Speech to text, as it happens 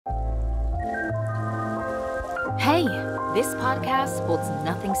Hey, this podcast holds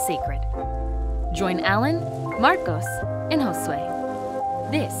nothing sacred. Join Alan, Marcos, and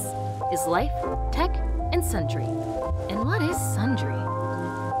Josue. This is Life, Tech, and Sundry. And what is Sundry?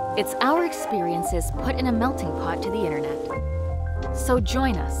 It's our experiences put in a melting pot to the internet. So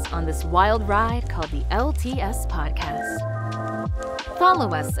join us on this wild ride called the LTS Podcast. Follow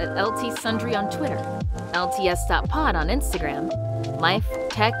us at LT Sundry on Twitter, LTS.pod on Instagram, Life,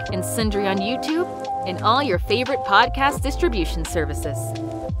 Tech, and Sundry on YouTube, and all your favorite podcast distribution services.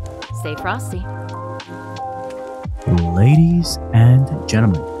 Stay frosty. Ladies and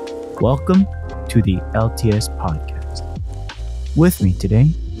gentlemen, welcome to the LTS Podcast. With me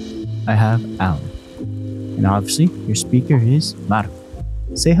today, I have Alan. And obviously, your speaker is Marco.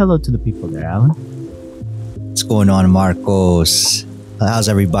 Say hello to the people there, Alan. What's going on, Marcos? How's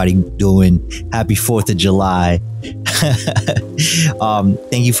everybody doing? Happy 4th of July.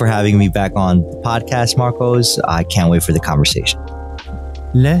 Thank you for having me back on the podcast, Marcos. I can't wait for the conversation.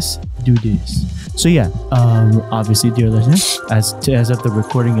 Let's do this. So yeah, obviously, dear listeners, as of the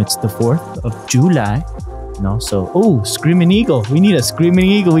recording, it's the 4th of July. Screaming Eagle. We need a Screaming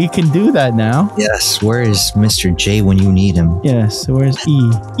Eagle. We can do that now. Yes, where is Mr. J when you need him? Yes, where's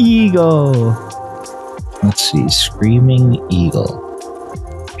E? Eagle. Let's see, Screaming Eagle.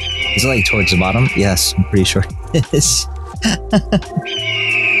 Is it like towards the bottom? Yes, I'm pretty sure it is.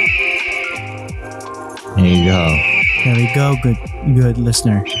 There you go. There we go, good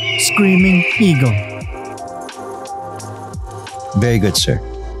listener. Screaming Eagle. Very good, sir.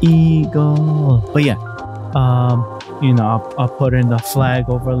 Eagle. But yeah, I'll put in the flag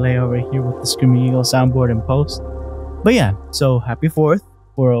overlay over here with the Screaming Eagle soundboard and post. But yeah, so happy 4th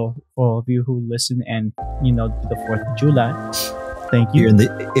for all of you who listen and, the 4th of July. Thank you.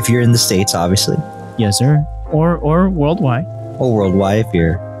 If you're in the States, obviously. Yes, sir. Or worldwide. Or worldwide if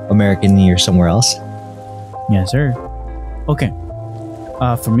you're American or somewhere else. Yes, sir. Okay.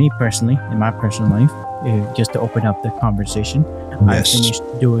 For me personally, in my personal life, just to open up the conversation, yes. I finished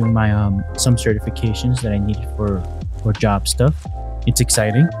doing my some certifications that I needed for job stuff. It's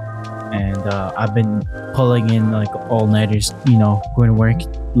exciting, and I've been pulling in like all-nighters, going to work,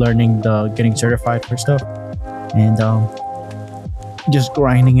 learning getting certified for stuff, and just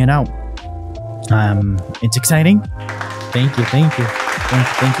grinding it out. It's exciting. Thank you.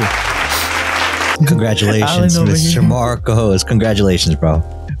 Congratulations, Mr. Marcos. Congratulations, bro.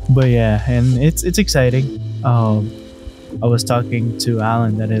 But yeah, and it's exciting. I was talking to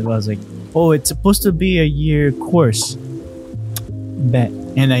Alan that it was like, oh, it's supposed to be a year course. Bet.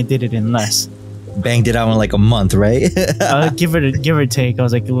 And I did it in less. Banged it out in like a month, right? Give or take. I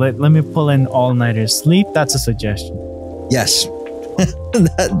was like, let me pull in all-nighters. Sleep, that's a suggestion. Yes.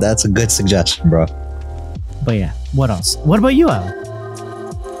 That's a good suggestion, bro. But yeah, what else? What about you, Alan?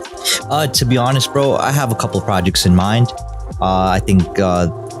 To be honest, bro, I have a couple of projects in mind. I think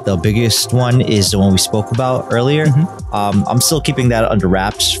the biggest one is the one we spoke about earlier. Mm-hmm. I'm still keeping that under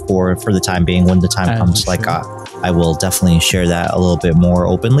wraps for the time being. When the time comes, sure. I will definitely share that a little bit more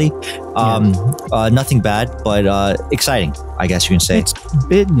openly. Nothing bad, but exciting, I guess you can say. It's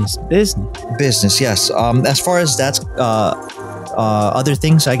business. Yes. As far as that's other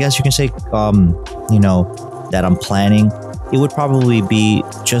things, I guess you can say, that I'm planning. It would probably be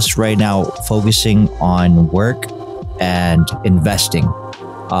just right now focusing on work and investing,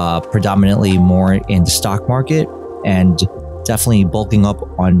 predominantly more in the stock market, and definitely bulking up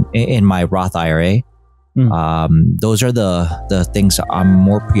in my Roth IRA. Those are the things I'm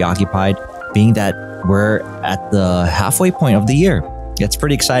more preoccupied, being that we're at the halfway point of the year. It's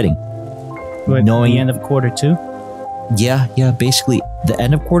pretty exciting. Knowing the end of Q2? Yeah, basically the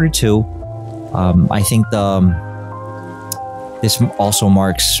end of Q2. I think this also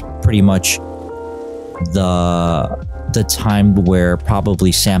marks pretty much the time where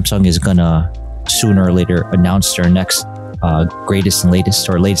probably Samsung is gonna sooner or later announce their next latest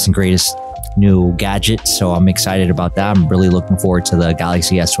and greatest new gadget. So I'm excited about that. I'm really looking forward to the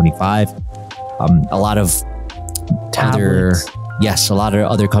Galaxy S25. A lot of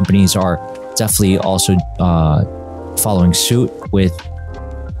other companies are definitely also following suit with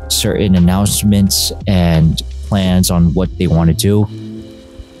certain announcements and plans on what they want to do,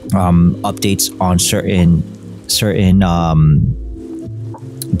 updates on certain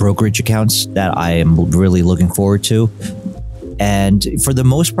brokerage accounts that I am really looking forward to. And for the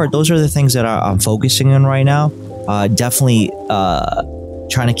most part, those are the things that I'm focusing on right now. Definitely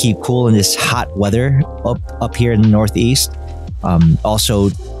trying to keep cool in this hot weather up here in the Northeast. Also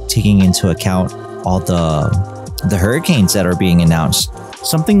taking into account all the hurricanes that are being announced.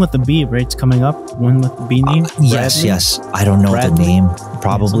 something with the B, right? It's coming up. One with the B name. Yes, Bradley? yes. I don't know Bradley? the name.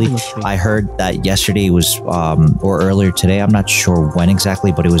 Probably. Yeah, something with B. I heard that yesterday was, or earlier today. I'm not sure when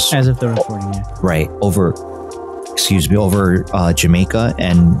exactly, but it was As of the recording, yeah. right over Jamaica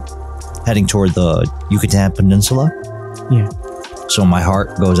and heading toward the Yucatan Peninsula. Yeah. So my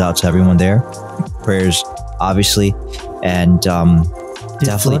heart goes out to everyone there. Prayers, obviously, and Did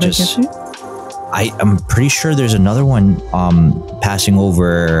definitely Florida just. get you? I'm pretty sure there's another one passing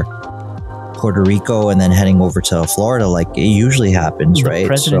over Puerto Rico and then heading over to Florida, like it usually happens, The right?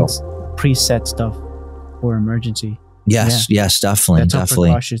 president's preset stuff for emergency. Yes, definitely, That's how definitely.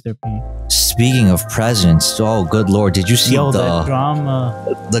 precautious they're being. Speaking of presidents, oh good lord, did you see Yo, that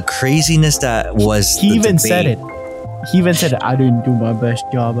drama. the craziness that was? He the even debate? said it. He even said, I didn't do my best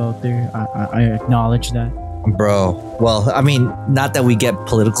job out there. I acknowledge that. Bro. Well, I mean, not that we get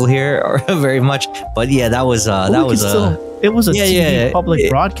political here or very much, but yeah, that was It was a Yeah, TV yeah, public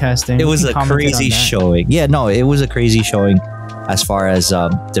broadcasting. it was We a can comment on crazy that. showing. Yeah, no, it was a crazy showing as far as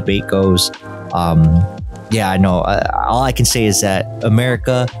debate goes. Yeah, I know. All I can say is that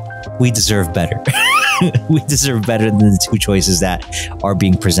America, we deserve better. We deserve better than the two choices that are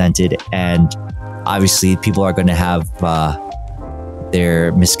being presented, and obviously, people are going to have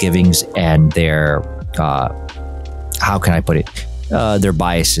their misgivings and their how can I put it? Their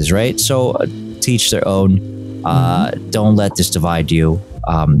biases, right? So teach their own. Don't let this divide you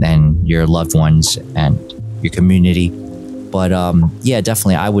and your loved ones and your community. But yeah,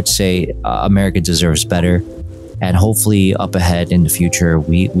 definitely, I would say America deserves better. And hopefully up ahead in the future,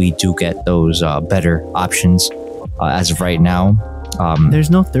 we do get those better options. As of right now, There's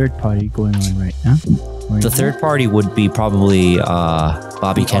no third party going on right now. the third party would be probably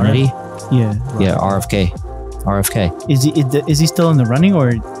Bobby Kennedy. Yeah. Yeah, RFK. Is he still in the running, or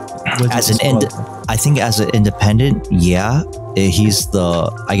was As it an disqualified? I think as an independent, yeah, he's the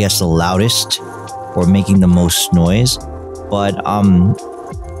loudest or making the most noise. But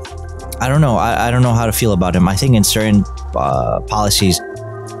I don't know. I don't know how to feel about him. I think in certain policies,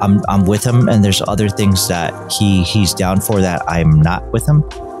 I'm with him, and there's other things that he's down for that I'm not with him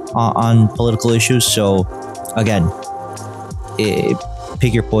on political issues. So again,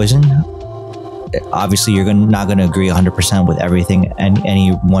 pick your poison. Obviously, you're not going to agree 100% with everything, and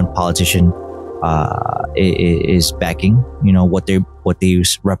any one politician is backing. You know what they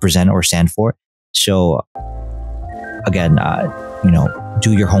represent or stand for. So again,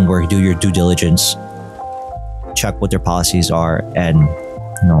 do your homework, do your due diligence, check what their policies are, and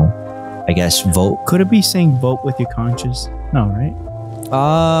I guess vote. Could it be saying vote with your conscience? No, right?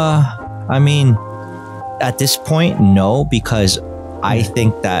 I mean, at this point, no, because I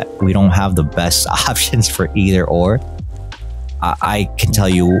think that we don't have the best options for either or. I can tell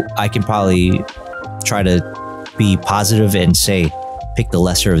you, I can probably try to be positive and say, pick the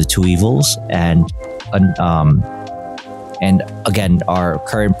lesser of the two evils. And again, our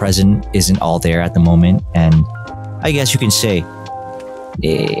current president isn't all there at the moment. And I guess you can say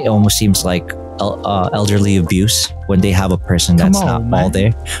it almost seems like elderly abuse when they have a person that's Come on, not all man.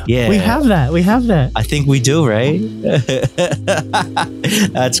 there. Yeah, We have that. I think we do, right?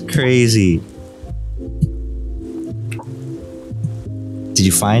 That's crazy. Did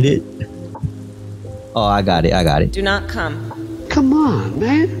you find it? Oh, I got it. Do not come. Come on,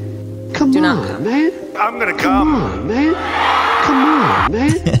 man. Come Do on, not come. man. I'm gonna Come come. on, man. Come on,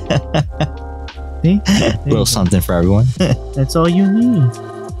 man. See? There you Little go. something for everyone. That's all you need.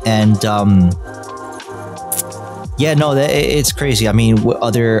 And yeah, no, it's crazy. I mean,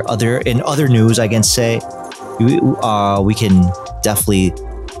 in other news, I can say we can definitely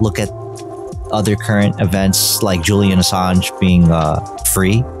look at other current events like Julian Assange being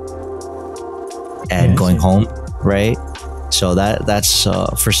free and Yes. going home, right? So that's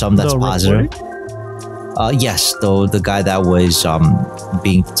for some that's The positive. reporter? Yes, though the guy that was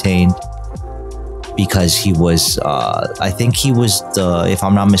being detained because he was, I think he was if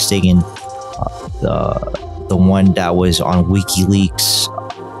I'm not mistaken, the one that was on WikiLeaks,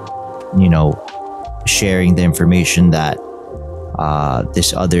 sharing the information that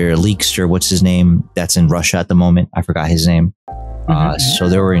this other leakster, what's his name, that's in Russia at the moment. I forgot his name. So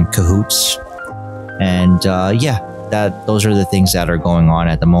they were in cahoots, and yeah, those are the things that are going on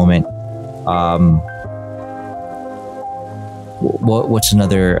at the moment. What's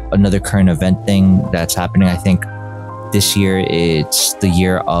another current event thing that's happening? I think this year it's the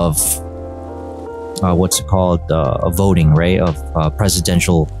year of what's it called? Voting, right? Of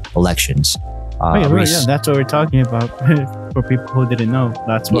presidential elections. Right, yeah, that's what we're talking about. For people who didn't know,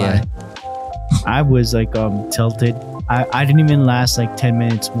 that's why Yeah. I was like tilted. I didn't even last like 10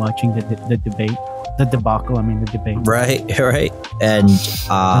 minutes watching the debate. the debacle. I mean, the debate. Right. And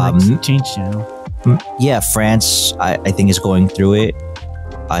Change channel. yeah, France, I think is going through it.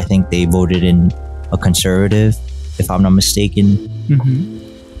 I think they voted in a conservative, if I'm not mistaken.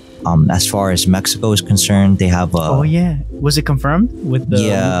 Mm-hmm. As far as Mexico is concerned, they have a Oh yeah, was it confirmed with the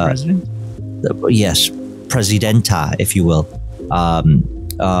new president? yes, presidenta, if you will.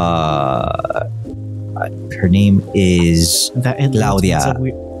 Her name is Claudia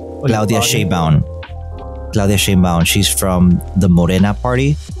Sheinbaum. Claudia Sheinbaum. She's from the Morena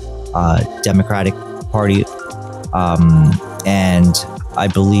party, Democratic Party, and I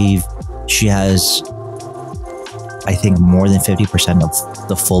believe she has, I think, more than 50% of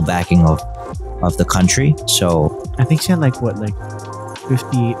the full backing of the country. So I think she had like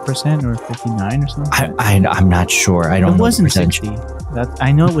 58% or 59 or something. I'm not sure. I don't know. It wasn't 60.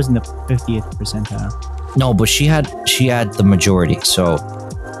 I know it was in the 50th percentile. No, but she had the majority. So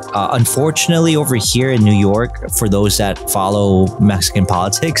unfortunately, over here in New York, for those that follow Mexican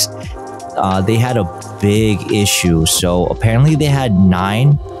politics, they had a big issue. So apparently they had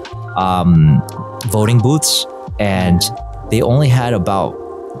 9 voting booths, and they only had about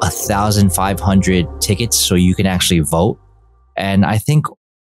 1,500 tickets so you can actually vote. And I think,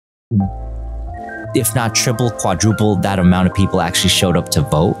 if not triple, quadruple that amount of people actually showed up to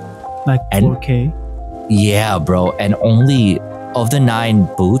vote. Like 4K? Yeah, bro. And only of the 9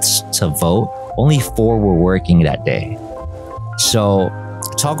 booths to vote, only 4 were working that day. So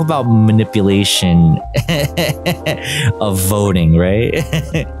talk about manipulation of voting, right?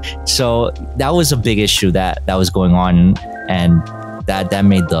 So that was a big issue that was going on, and that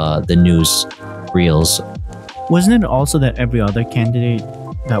made the news reels. Wasn't it also that every other candidate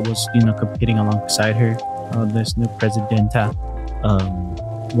that was, competing alongside her, this new presidenta,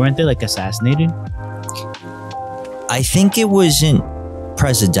 weren't they like assassinated? I think it wasn't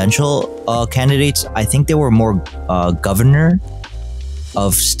presidential candidates. I think they were more governor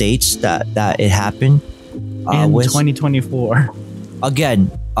of states that it happened. In 2024.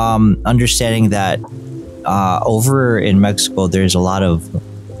 Again, understanding that over in Mexico, there's a lot of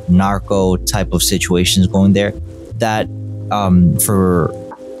narco type of situations going there that for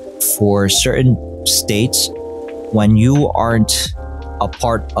certain states, when you aren't a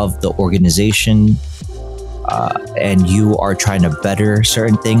part of the organization and you are trying to better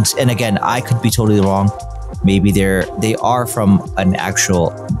certain things, and again, I could be totally wrong, maybe they are from an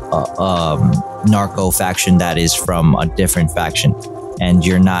actual narco faction that is from a different faction, and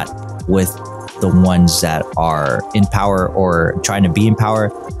you're not with the ones that are in power or trying to be in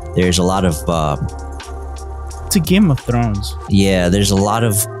power. There's a lot of it's a Game of Thrones. Yeah, there's a lot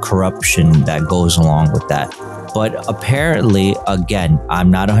of corruption that goes along with that. But apparently, again,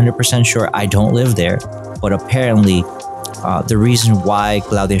 I'm not 100% sure. I don't live there. But apparently, the reason why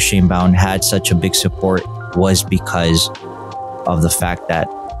Claudia Sheinbaum had such a big support was because of the fact that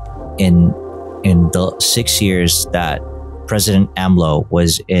in the 6 years that President AMLO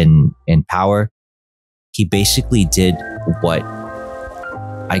was in power, he basically did what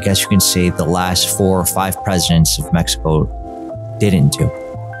I guess you can say the last 4 or 5 presidents of Mexico didn't do.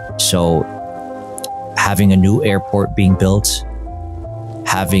 So having a new airport being built,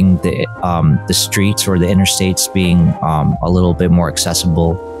 having the streets or the interstates being a little bit more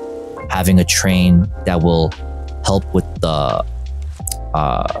accessible, having a train that will help with the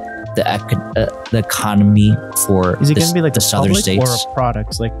economy for Is it going to be like the a southern public states. or a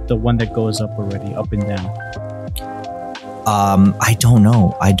product, like the one that goes up already, up and down? I don't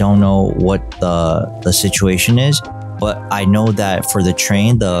know. I don't know what the situation is, but I know that for the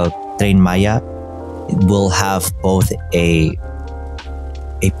train, the Tren Maya will have both a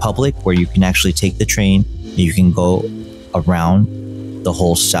public where you can actually take the train, you can go around the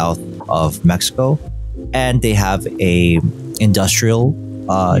whole south of Mexico, and they have a industrial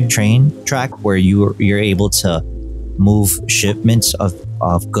train track where you're able to move shipments of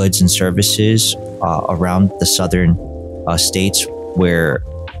goods and services around the southern states where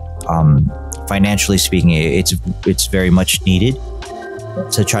financially speaking it's very much needed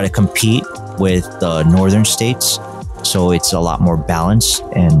to try to compete with the northern states, so it's a lot more balanced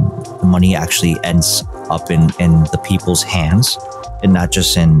and the money actually ends up in the people's hands and not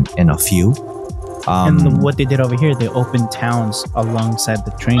just in a few. And what they did over here, they opened towns alongside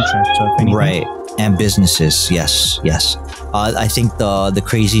the train track, so if anything, right, and businesses. Yes. I think the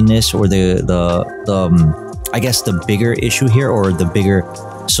craziness or the I guess the bigger issue here, or the bigger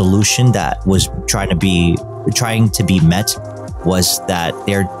solution that was trying to be met, was that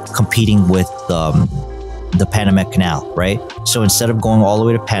they're competing with the Panama Canal, right? So instead of going all the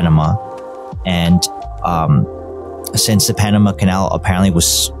way to Panama, and since the Panama Canal apparently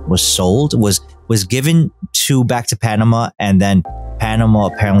was was given back to Panama, and then Panama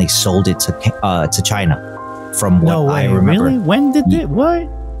apparently sold it to China. From what No way. I remember, Really? When did it? What?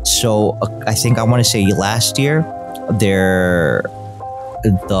 so I think I want to say last year, their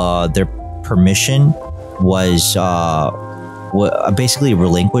permission was basically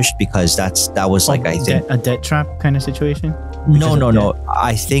relinquished because that was like I think a debt trap kind of situation. no.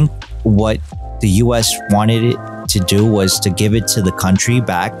 I think what the U.S. wanted it to do was to give it to the country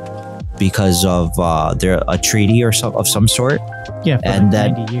back because of a treaty or of some sort. Yeah, for and like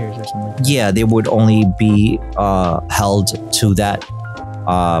then 90 years or something. Like that. yeah, they would only be held to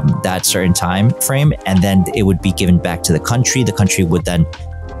that certain time frame, and then it would be given back to the country. The country would then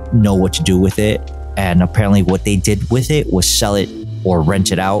know what to do with it, and apparently what they did with it was sell it or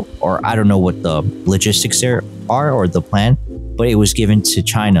rent it out, or I don't know what the logistics there are or the plan, but it was given to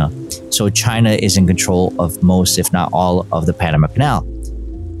China. So China is in control of most, if not all, of the Panama Canal.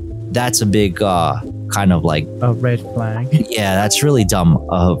 That's a big kind of like A red flag. yeah, that's really dumb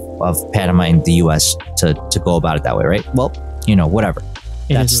of Panama and the U.S. to go about it that way, right? Well, whatever.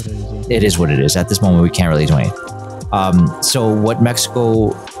 It That's is what it is. it is what it is. At this moment, we can't really do anything. So what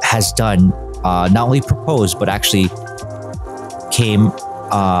Mexico has done, not only proposed but actually came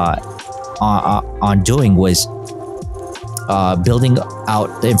on doing was building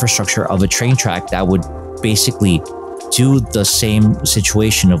out the infrastructure of a train track that would basically do the same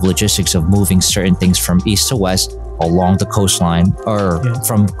situation of logistics of moving certain things from east to west along the coastline or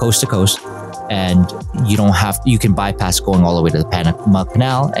from coast to coast. And you can bypass going all the way to the Panama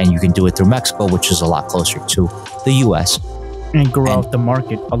Canal, and you can do it through Mexico, which is a lot closer to the US. And grow out the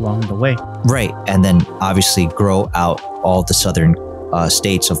market along the way. Right. And then obviously grow out all the southern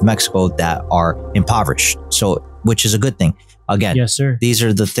states of Mexico that are impoverished. So, which is a good thing. Again, Yes, sir. these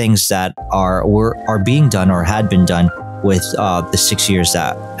are the things that are being done or had been done with the 6 years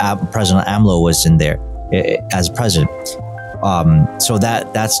that President AMLO was in there as president. So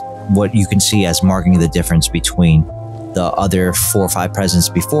that's what you can see as marking the difference between the other 4 or 5 presidents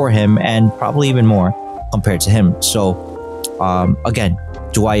before him, and probably even more compared to him. So again,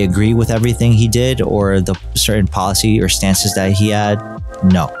 do I agree with everything he did or the certain policy or stances that he had?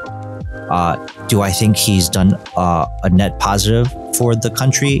 No. Do I think he's done a net positive for the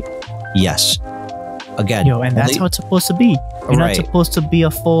country? Yes. Again, And that's how it's supposed to be. You're not Right. supposed to be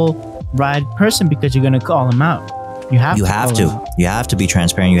a full ride person because you're gonna call him out. You have you to. have call to. him out. You have to be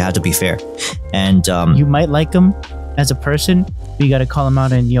transparent. You have to be fair. And You might like him as a person, but you gotta call him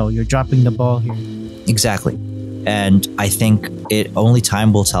out. And you're dropping the ball here. exactly. And I think only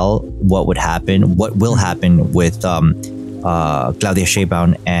time will tell what will happen with Claudia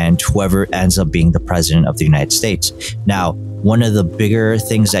Sheinbaum and whoever ends up being the president of the United States. Now, one of the bigger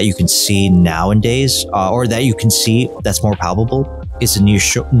things that you can see nowadays, or that you can see that's more palpable, is the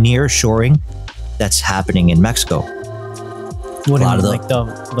near shoring that's happening in Mexico. What do you lot mean, of like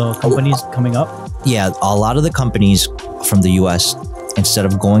the companies coming up? Yeah, a lot of the companies from the US, instead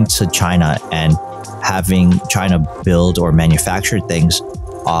of going to China and having China build or manufacture things,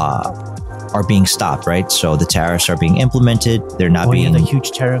 are being stopped, right? So the tariffs are being implemented. They're not being the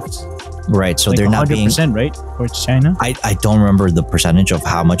huge tariffs. right. So Like they're not being. 100%, right? Towards China. I don't remember the percentage of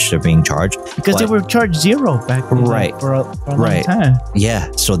how much they're being charged. Because they but- were charged zero back then, Right. for a long Right. time. Yeah,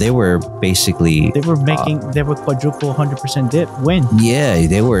 so they were basically. They were quadruple 100% win. Yeah,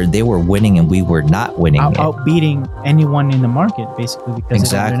 they were winning, and we were not winning. Outbeating anyone in the market, basically, because they're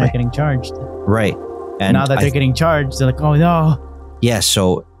Exactly. not getting charged. Right. And Now that I they're getting charged, they're like, oh no. Yeah,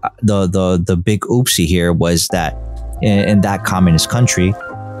 so the big oopsie here was that in that communist country,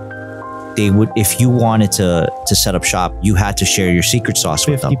 they would, if you wanted to set up shop, you had to share your secret sauce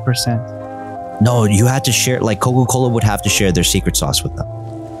with them. 50%. No, you had to share, like Coca-Cola would have to share their secret sauce with them.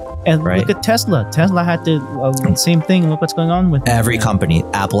 And Right. look at Tesla. Tesla had to same thing. Look what's going on with Every them. company,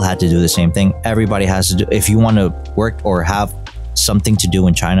 Apple had to do the same thing. Everybody has to do. If you want to work or have something to do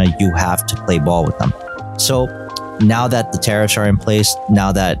in China, you have to play ball with them. So now that the tariffs are in place,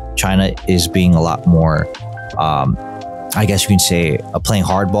 now that China is being a lot more, I guess you can say, playing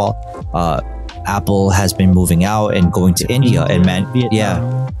hardball. Apple has been moving out and going to India and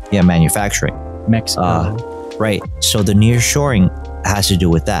Vietnam, manufacturing. Mexico. Right. So the nearshoring has to do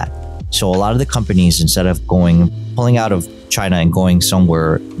with that. So a lot of the companies, instead of pulling out of China and going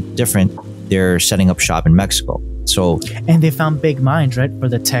somewhere different, they're setting up shop in Mexico. So And they found big mines, right, for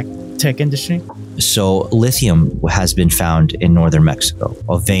the tech industry. So lithium has been found in northern Mexico,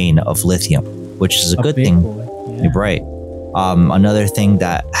 a vein of lithium, which is a good big thing. boy, yeah. Right. Another thing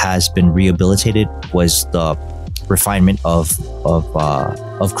that has been rehabilitated was the refinement of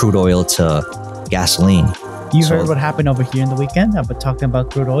crude oil to gasoline. You So- heard what happened over here in the weekend? I've been talking about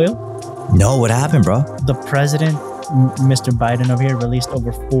crude oil. No, what happened, bro? The president, Mr. Biden over here, released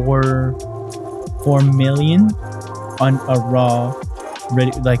over 4 million on a raw,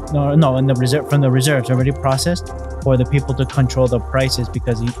 ready, like no, in the reserve from the reserves already processed for the people to control the prices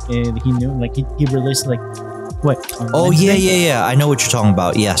because he knew, like he released like what? On Oh Wednesday? yeah. I know what you're talking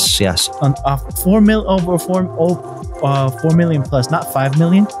about. Yes. On 4 million plus, not 5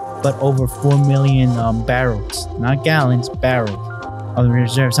 million, but over 4 million barrels, not gallons, barrels of the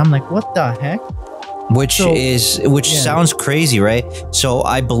reserves. I'm like, what the heck? Which Yeah. sounds crazy, right? So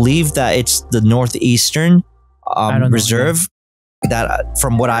I believe that it's the northeastern I don't know, reserve. That,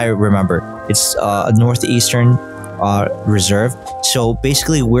 from what I remember, it's a northeastern reserve. So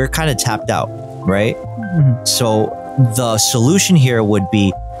basically, we're kind of tapped out, right? Mhm. So the solution here would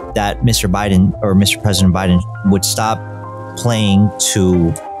be that Mr. Biden or Mr. President Biden would stop playing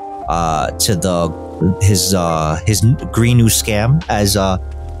to his green new scam, as the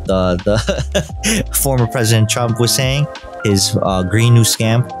former President Trump was saying, his green new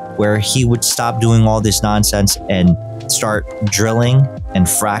scam, where he would stop doing all this nonsense and start drilling and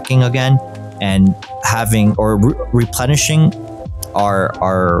fracking again, and having or replenishing our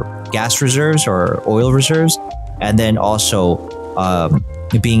gas reserves or oil reserves, and then also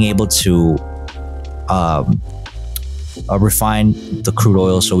being able to refine the crude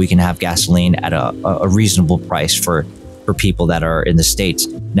oil so we can have gasoline at a reasonable price for people that are in the States.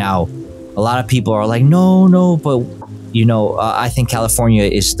 Now, a lot of people are like, no, but I think California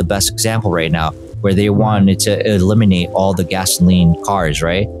is the best example right now, where they wanted to eliminate all the gasoline cars,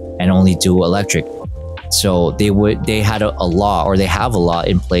 right, and only do electric. So they had a law, or they have a law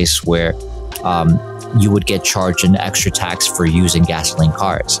in place where you would get charged an extra tax for using gasoline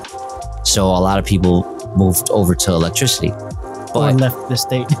cars. So a lot of people moved over to electricity, Or left the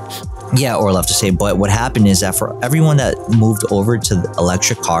state. yeah, or left to say. But what happened is that for everyone that moved over to the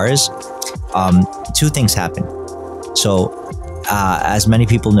electric cars, two things happened. So as many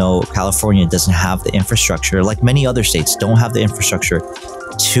people know, California doesn't have the infrastructure, like many other states don't have the infrastructure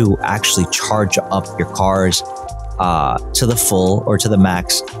to actually charge up your cars to the full or to the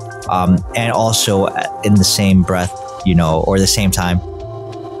max, and also in the same breath, or the same time,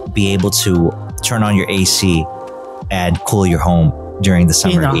 be able to turn on your AC and cool your home during the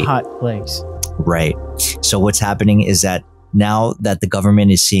summer In a heat. hot place. Right. So what's happening is that now that the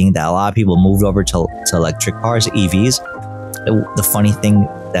government is seeing that a lot of people moved over to electric cars, EVs, the funny thing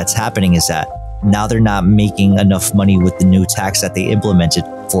that's happening is that now they're not making enough money with the new tax that they implemented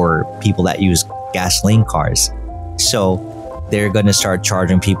for people that use gasoline cars. So they're going to start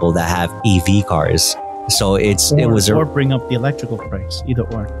charging people that have EV cars. So Or bring up the electrical price, either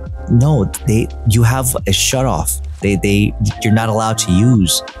or. No, you have a shut off. You're not allowed to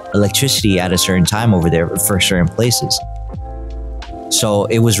use electricity at a certain time over there for certain places. So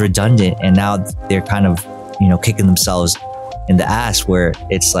it was redundant, and now they're kind of, kicking themselves in the ass, where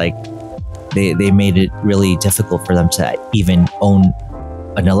it's like they made it really difficult for them to even own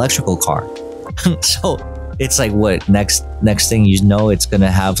an electrical car. So it's like, what next thing you know, it's gonna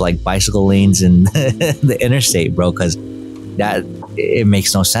have like bicycle lanes in the interstate, bro, because that it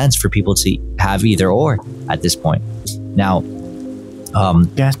makes no sense for people to have either or at this point. Now,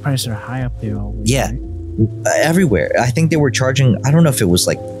 Gas prices are high up there always. yeah, right? everywhere. I think they were charging, I don't know if it was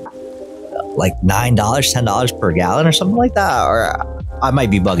like $9, $10 per gallon or something like that, or I might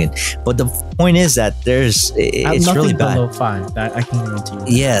be bugging. But the point is that it's really bad. Below 5. That I can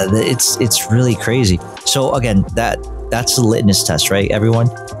guarantee you. Yeah, it's really crazy. So again, that's the litmus test, right, everyone?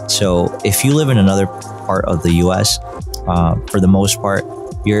 So if you live in another part of the U.S., for the most part,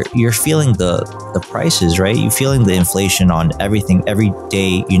 you're feeling the prices, right? You're feeling the inflation on everything, every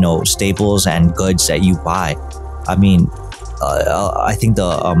day, staples and goods that you buy. I mean, I think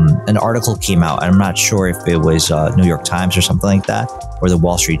an article came out. I'm not sure if it was New York Times or something like that, or the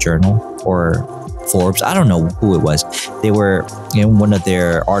Wall Street Journal or Forbes. I don't know who it was. They were, in one of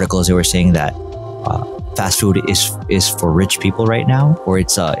their articles, they were saying that fast food is for rich people right now, or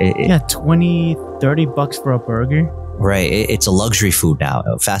it's Yeah, $20-$30 for a burger. right. It's a luxury food now.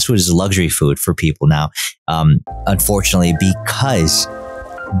 Fast food is a luxury food for people now. Unfortunately, because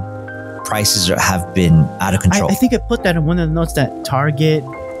prices have been out of control. I think I put that in one of the notes that Target,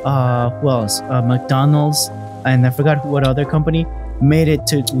 who else? McDonald's, and I forgot what other company made it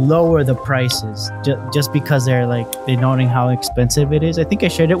to lower the prices just because they're noting how expensive it is. I think I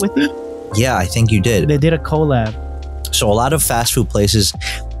shared it with you. Yeah, I think you did. They did a collab. So a lot of fast food places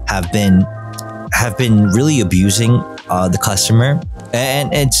have been really abusing the customer,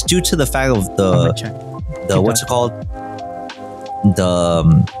 and it's due to the fact of I'm gonna check. the what's it called,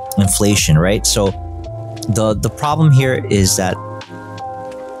 the inflation, right? So the problem here is that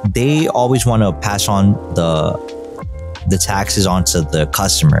they always want to pass on the taxes onto the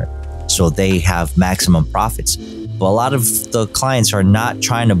customer, so they have maximum profits. But a lot of the clients are not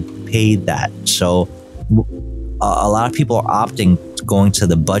trying to pay that, so a lot of people are opting going to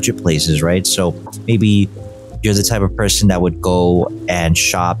the budget places, right? So maybe you're the type of person that would go and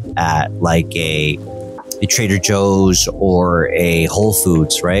shop at like a Trader Joe's or a Whole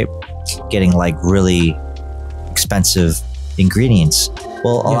Foods, right? Getting like really expensive ingredients.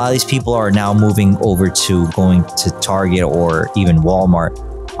 Well, a lot of these people are now moving over to going to Target or even Walmart,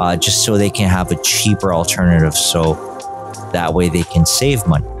 just so they can have a cheaper alternative, so that way they can save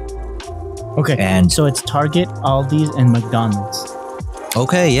money. Okay, And so it's Target, Aldi's, and McDonald's.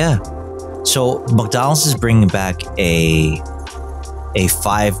 okay, yeah. So McDonald's is bringing back a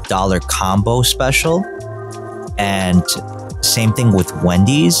 $5 combo special, and same thing with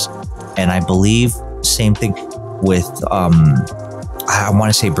Wendy's, and I believe same thing with I want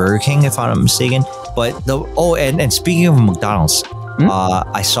to say Burger King, if I'm not mistaken. But and speaking of McDonald's,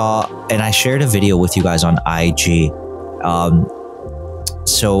 I saw and I shared a video with you guys on IG.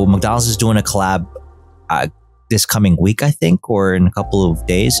 So McDonald's is doing a collab this coming week, I think, or in a couple of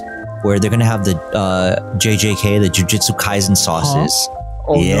days, where they're gonna have the JJK, the Jujutsu Kaisen sauces.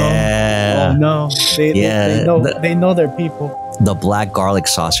 Oh Yeah. no! Yeah. They know their people. The black garlic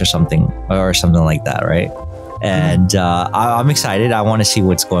sauce or something like that, right? And I'm excited. I want to see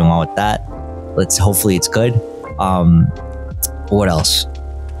what's going on with that. Hopefully it's good. What else?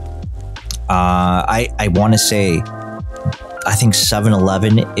 I want to say, I think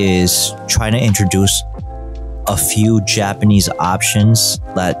 7-Eleven is trying to introduce a few Japanese options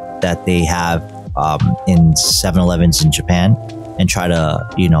that they have in 7-Elevens in Japan, and try to,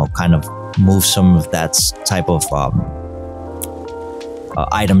 kind of move some of that type of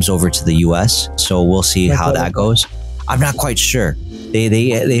items over to the US. So we'll see how that goes. I'm not quite sure.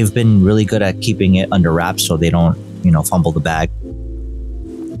 They've been really good at keeping it under wraps, so they don't, fumble the bag.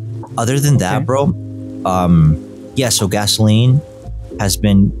 Other than that, bro, so gasoline has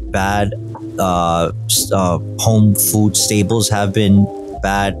been bad. Home food staples have been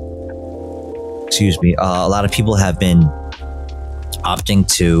bad. Excuse me. A lot of people have been opting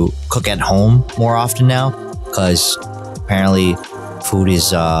to cook at home more often now, because apparently food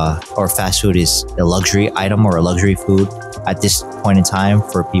is or fast food is a luxury item or a luxury food at this point in time,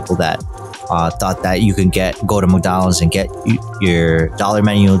 for people that thought that you can go to McDonald's and get your dollar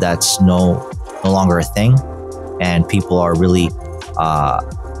menu. That's no longer a thing, and people are really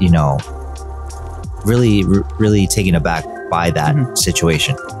really taken aback by that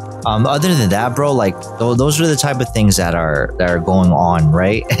situation. Other than that, bro, like those are the type of things that are going on,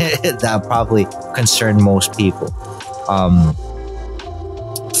 right? That probably concern most people.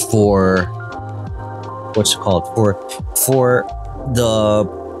 For what's it called? For the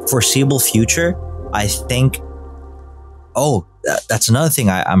foreseeable future, I think. Oh, that's another thing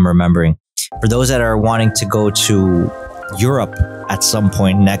I'm remembering. For those that are wanting to go to Europe at some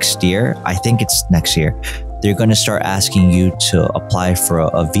point next year, I think it's next year, they're going to start asking you to apply for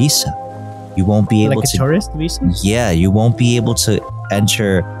a visa. You won't be able to, tourist visa? Yeah, you won't be able to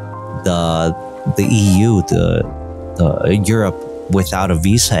enter the EU, the Europe, without a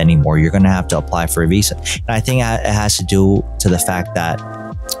visa anymore. You're going to have to apply for a visa. And I think it has to do to the fact that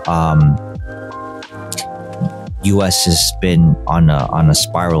US has been on a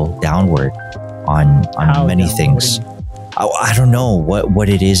spiral downward on many things. I don't know what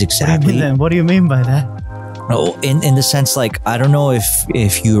it is exactly. What do you mean by that? No, in the sense, like, I don't know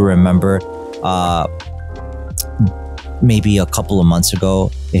if you remember, maybe a couple of months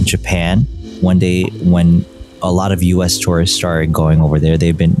ago in Japan, when a lot of US tourists started going over there,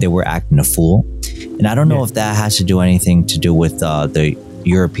 they were acting a fool. And I don't know if that has to do anything to do with the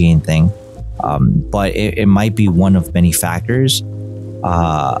European thing, but it might be one of many factors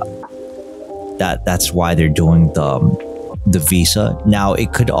that's why they're doing the visa. Now,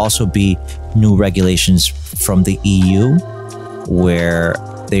 it could also be new regulations from the EU, where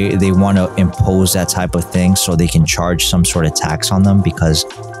they want to impose that type of thing so they can charge some sort of tax on them, because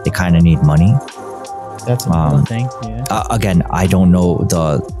they kind of need money. That's another thing. Yeah. Again, I don't know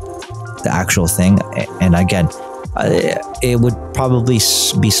the actual thing, and again, it would probably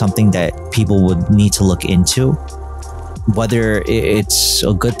be something that people would need to look into, whether it's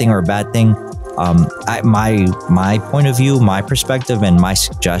a good thing or a bad thing. My point of view, my perspective, and my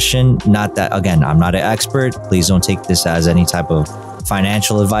suggestion, not that, again, I'm not an expert. Please don't take this as any type of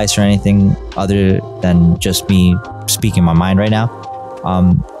financial advice or anything other than just me speaking my mind right now.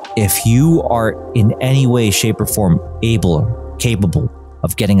 If you are in any way, shape, or form able or capable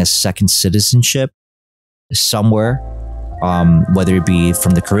of getting a second citizenship, somewhere, whether it be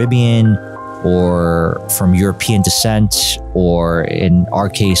from the Caribbean or from European descent, or in our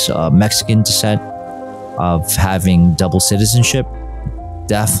case, Mexican descent, of having double citizenship,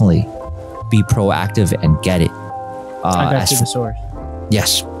 definitely be proactive and get it. I got you the source.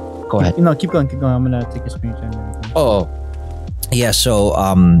 Yes, go ahead. No, keep going. I'm gonna take a screenshot and everything. Oh, yeah. So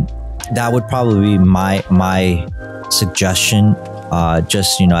that would probably be my suggestion.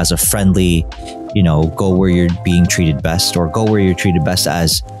 Just as a friendly, go where you're being treated best, or go where you're treated best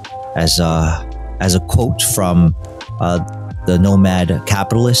as a quote from the nomad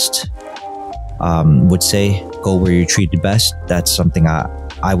capitalist would say, go where you're treated best. That's something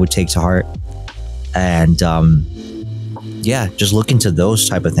I would take to heart. And just look into those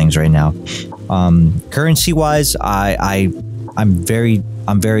type of things right now. Currency wise, I'm very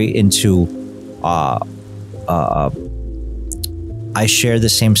into I share the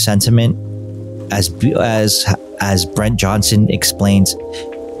same sentiment as Brent Johnson explains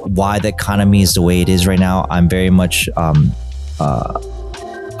why the economy is the way it is right now. I'm very much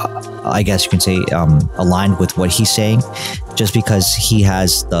I guess you can say aligned with what he's saying, just because he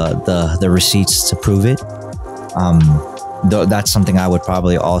has the receipts to prove it. That's something I would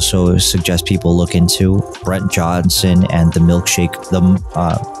probably also suggest people look into. Brent Johnson and the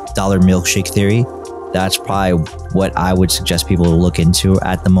dollar milkshake theory. That's probably what I would suggest people to look into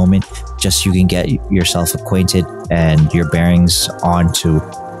at the moment, just so you can get yourself acquainted and your bearings onto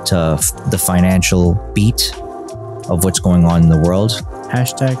the financial beat of what's going on in the world.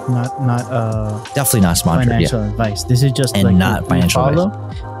 Hashtag not definitely not sponsored. Financial advice. This is just and like not financial follow.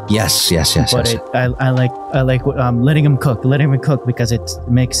 advice. Yes. But yes. I like letting him cook because it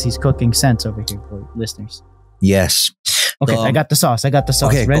makes his cooking sense over here for listeners. Yes. Okay, I got the sauce.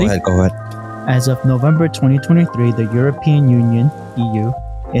 Okay, ready? Go ahead. As of November 2023, the European Union (EU)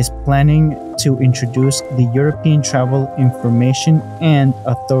 is planning to introduce the European Travel Information and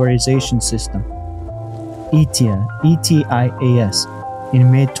Authorization System (ETIAS) in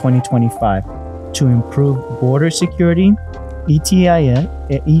mid-2025 to improve border security. ETIAS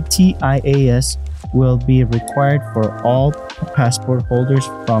will be required for all passport holders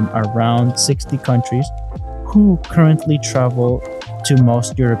from around 60 countries who currently travel to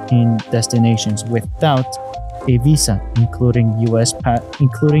most European destinations without a visa, including US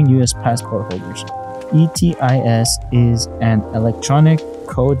passport holders. ETIS is an electronic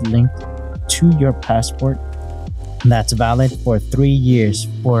code linked to your passport that's valid for 3 years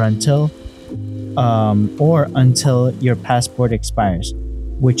or until your passport expires,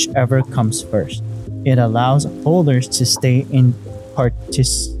 whichever comes first. It allows holders to stay in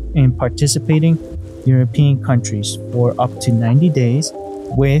participating European countries for up to 90 days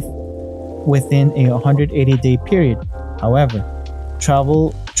within a 180-day period. However,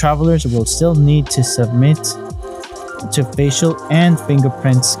 travelers will still need to submit to facial and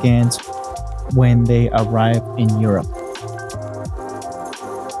fingerprint scans when they arrive in Europe.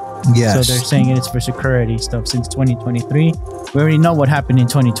 Yes. So they're saying it's for security stuff since 2023. We already know what happened in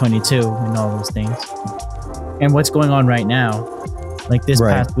 2022 and all those things. And what's going on right now, like this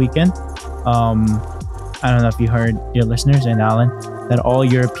past weekend, I don't know if you heard, your listeners and Alan, that all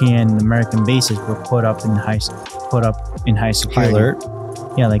European American bases were put up in high security. High alert.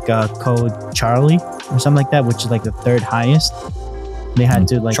 Yeah, like code Charlie or something like that, which is like the third highest. They had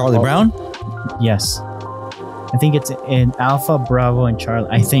to like Charlie Brown. Yes, I think it's in Alpha, Bravo, and Charlie.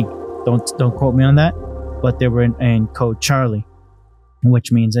 I think don't quote me on that, but they were in code Charlie,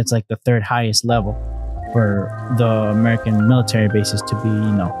 which means it's like the third highest level for the American military bases to be,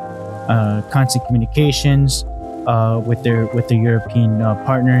 constant communications with their European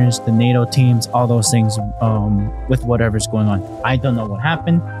partners, the NATO teams, all those things with whatever's going on. I don't know what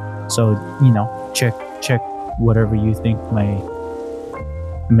happened, so check whatever you think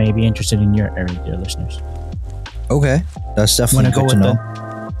may be interested in your area, dear listeners. Okay, that's definitely good to know.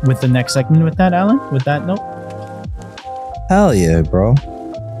 With the next segment, with that, Alan, with that note. Hell yeah, bro.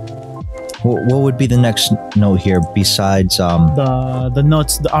 What would be the next note here besides the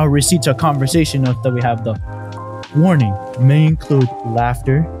notes, our receipts, our conversation notes that we have? The warning may include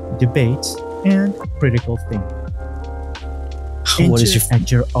laughter, debates, and critical thinking. What is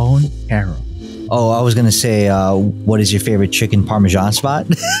at your own peril? Oh, I was gonna say, what is your favorite chicken parmesan spot?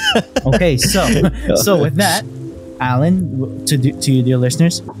 Okay, so with that, Alan, to you, dear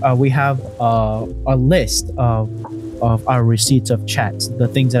listeners, we have a list of our receipts of chats, the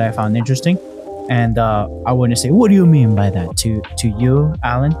things that I found interesting, and I want to say, what do you mean by that to you,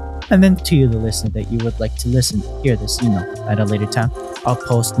 Alan, and then to you, the listener, that you would like to hear this, at a later time. I'll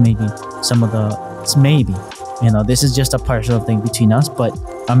post maybe some of the This is just a partial thing between us, but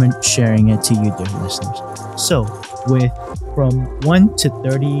I'm sharing it to you, dear listeners. So, from 1 to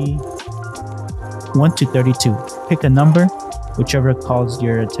 32, pick a number, whichever calls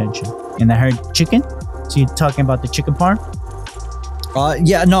your attention. And I heard chicken. So you're talking about the chicken farm?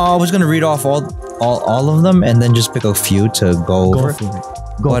 Yeah, no, I was gonna read off all of them and then just pick a few to go over. For it.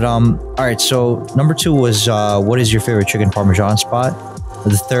 But all right. So number 2 was what is your favorite chicken parmesan spot?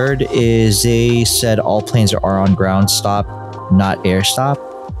 The third is they said all planes are on ground stop, not air stop.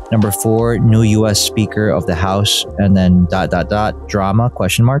 Number 4, new U.S. Speaker of the House, and then ... drama ?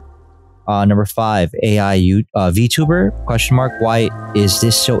 Number 5, AI VTuber ? Why is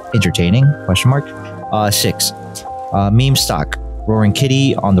this so entertaining ? 6, meme stock. Roaring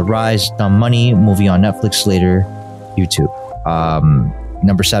Kitty on the rise. Dumb Money movie on Netflix later. YouTube.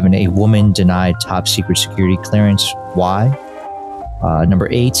 Number 7, a woman denied top secret security clearance. Why? Number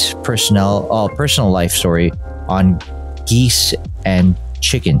 8, personal life story on geese and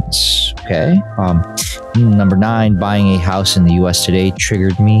chickens. Okay. Number 9, buying a house in the U.S. today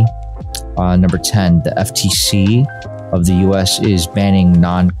triggered me. Number 10, the FTC of the U.S. is banning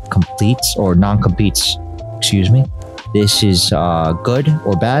non-competes. Excuse me. This is good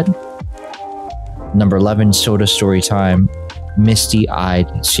or bad? Number 11, soda story time.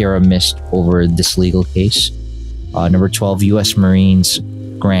 Misty-eyed Sierra missed over this legal case. Number 12, U.S. Marines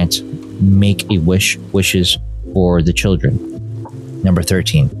grant wishes for the children. Number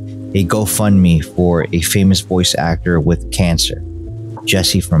 13, a GoFundMe for a famous voice actor with cancer.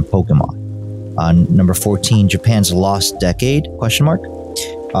 Jesse from Pokemon. Number 14, Japan's lost decade? ?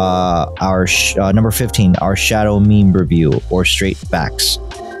 Number 15, our shadow meme review or straight facts? ?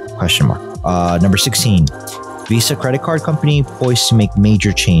 Number 16, Visa credit card company poised to make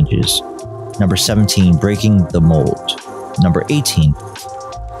major changes. Number 17, breaking the mold. Number 18,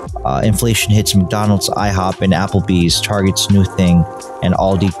 inflation hits McDonald's, IHOP, and Applebee's, Target's new thing, and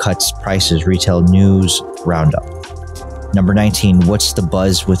Aldi cuts prices, retail news roundup. Number 19, what's the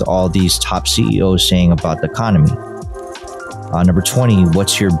buzz with all these top CEOs saying about the economy? Number 20,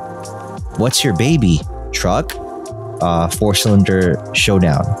 what's your baby truck? 4-cylinder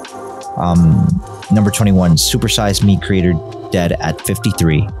showdown. Number 21, supersized me creator dead at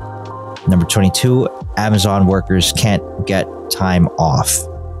 53. Number 22, Amazon workers can't get time off.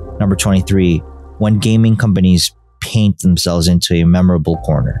 Number 23, when gaming companies paint themselves into a memorable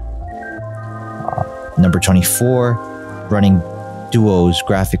corner. Number 24, running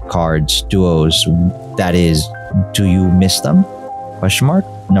graphic cards, that is, do you miss them? ?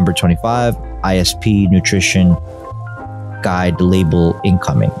 Number 25, ISP nutrition guide label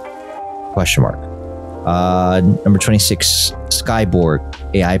incoming? ? Number 26, Skyborg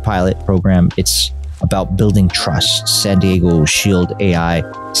AI pilot program. It's about building trust. San Diego Shield AI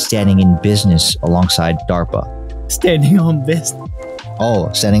standing in business alongside DARPA. Standing on business.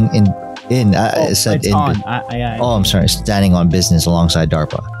 Oh, standing in. I'm sorry. Standing on business alongside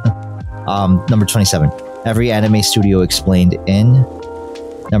DARPA. Number 27, every anime studio explained in.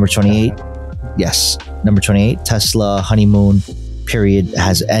 Number 28, yes. Number 28, Tesla honeymoon period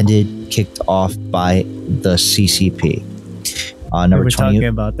has ended, kicked off by the CCP. Number 20, talking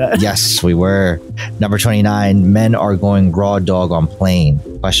about that. Yes, we were. Number 29, men are going raw dog on plane? ?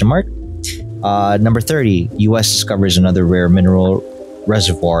 Number 30, U.S. discovers another rare mineral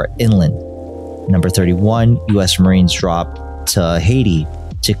reservoir inland. Number 31, U.S. Marines drop to Haiti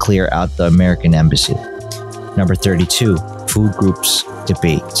to clear out the American embassy. Number 32, food groups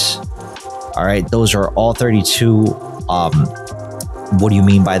debate. All right, those are all 32. What do you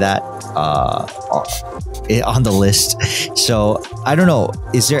mean by that? On the list. So I don't know.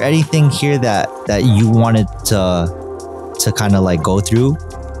 Is there anything here that you wanted to kind of like go through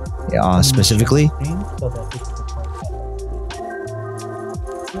specifically?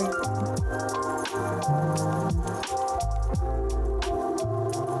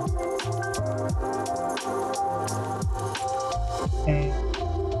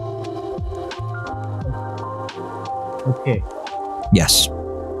 Okay. Yes.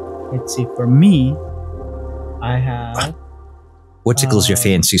 Let's see. For me, I have. What tickles your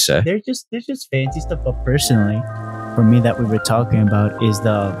fancy, sir? They're just fancy stuff. But personally, for me, that we were talking about is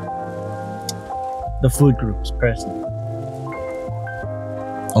the food groups. Personally.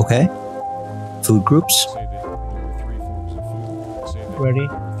 Okay. Food groups. Ready?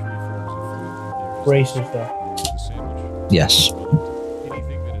 Brace yourself. Yes.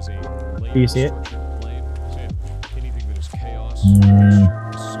 Do you see it?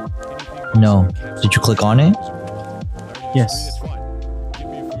 No. Did you click on it? Yes.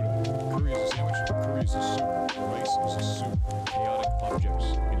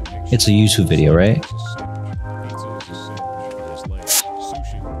 It's a YouTube video, right?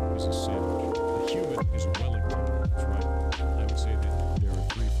 is a sandwich. A human is a Wellington. That's right. I would say that there are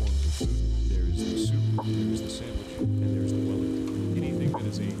three forms of food. There is the soup, there is the sandwich, and there's the Wellington. Anything that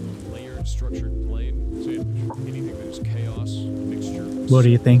is a layered, structured, plain sandwich. Anything that is chaos, mixture. What do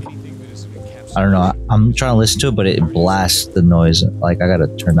you think? Anything that is an encapsulation. I don't know. I'm trying to listen to it, but it blasts the noise. Like I gotta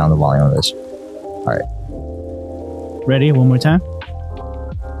turn down the volume of this. All right. Ready? One more time.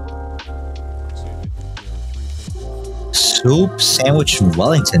 Soup, sandwich, and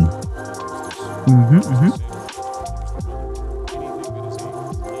Wellington.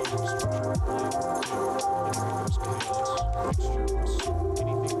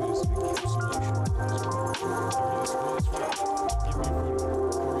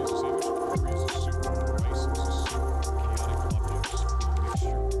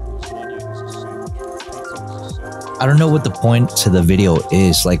 I don't know what the point to the video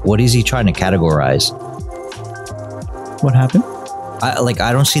is. Like, what is he trying to categorize? What happened?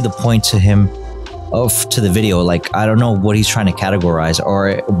 I don't see the point to him to the video. Like, I don't know what he's trying to categorize,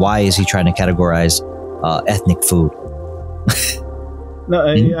 or why is he trying to categorize ethnic food? No,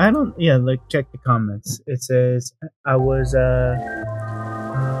 I don't. Yeah, like check the comments. It says I was.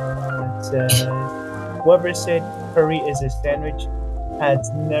 It says whoever said curry is a sandwich has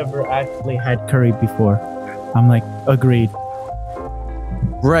never actually had curry before. I'm like, agreed.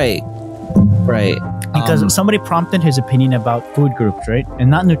 Right. Because somebody prompted his opinion about food groups, right? And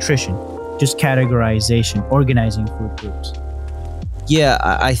not nutrition, just categorization, organizing food groups. Yeah,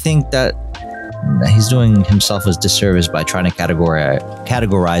 I think that he's doing himself a disservice by trying to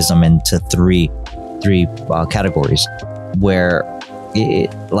categorize them into three categories, where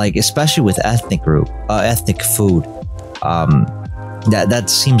like especially with ethnic food, that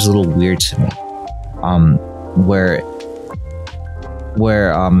seems a little weird to me. Where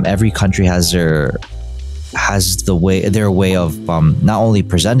every country has their way of not only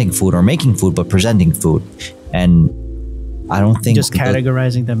presenting food or making food, but presenting food. And I don't think just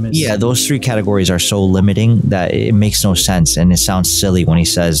categorizing them as, yeah, those three categories are so limiting that it makes no sense, and it sounds silly when he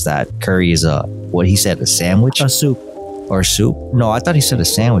says that curry is a sandwich, a soup. No, I thought he said a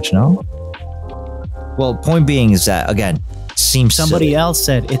sandwich. No. Well, point being is that again, seems somebody silly. else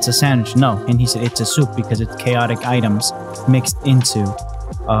said it's a sandwich. No, and he said it's a soup because it's chaotic items mixed into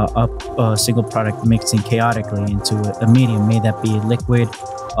a single product, mixing chaotically into a medium. May that be liquid,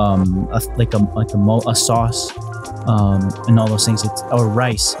 a sauce, and all those things. It's or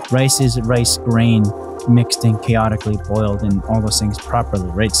rice. Rice is rice grain mixed in chaotically boiled and all those things properly,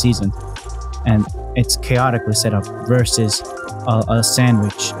 right? Seasoned, and it's chaotically set up versus a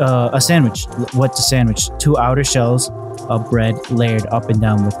sandwich. What's a sandwich? Two outer shells of bread layered up and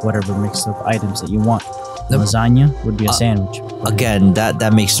down with whatever mix of items that you want. Lasagna would be a sandwich. Again,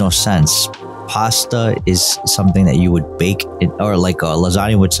 that makes no sense. Pasta is something that you would bake, or like a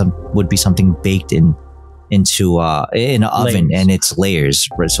lasagna would be something baked into in an oven, and it's layers,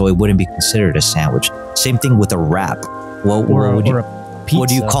 right? So it wouldn't be considered a sandwich. Same thing with a wrap. What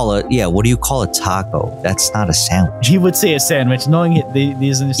do you call it? Yeah, what do you call a taco? That's not a sandwich. He would say a sandwich, knowing it.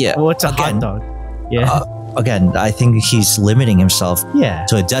 What's a hot dog? Yeah. Again, I think he's limiting himself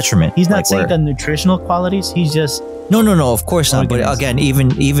to a detriment. He's not saying the nutritional qualities. He's just no, of course not. But again,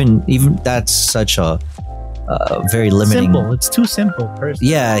 even that's such a very limiting. Simple. It's too simple.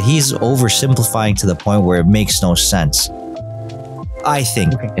 Personally. Yeah, he's oversimplifying to the point where it makes no sense. I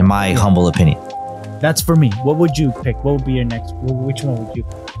think, in my humble opinion. That's for me. What would you pick? What would be your next? Which one would you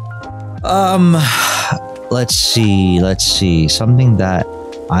pick? Let's see. Something that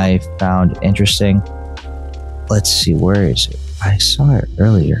I found interesting. Let's see, where is it? I saw it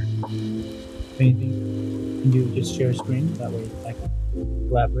earlier. Anything? Can you just share a screen? That way I can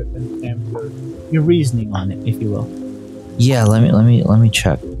elaborate and your reasoning on it, if you will. Yeah, let me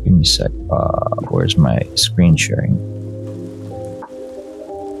check. Give me a sec. Where's my screen sharing?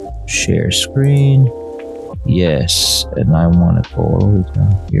 Share screen. Yes, and I want to go all the way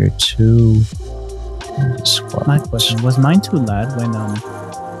down here too. My question, was mine too loud when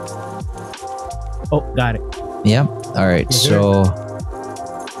Oh, got it. Yep. All right. So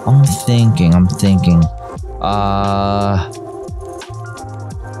I'm thinking.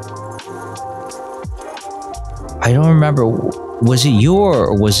 I don't remember. Was it you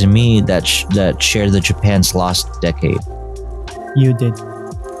or was it me that shared the Japan's lost decade? You did.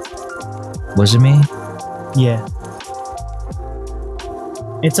 Was it me? Yeah.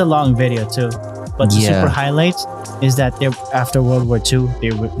 It's a long video too, but the super highlights is that they after World War II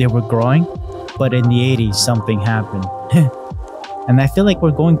they were growing, but in the 80s something happened, and I feel like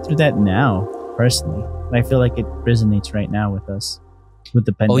we're going through that now. Personally, I feel like it resonates right now with us, with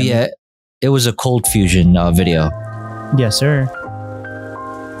the pandemic. Oh yeah, it was a cold fusion video. Yes, sir.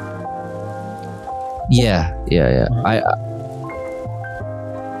 Yeah.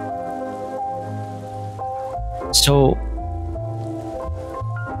 So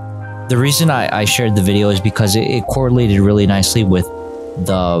the reason I shared the video is because it correlated really nicely with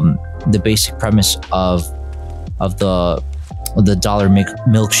the basic premise of the dollar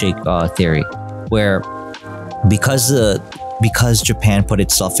milkshake theory, where because Japan put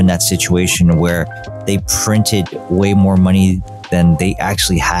itself in that situation where they printed way more money than they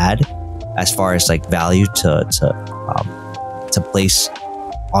actually had, as far as like value to place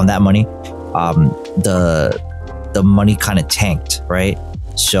on that money, the money kind of tanked, right?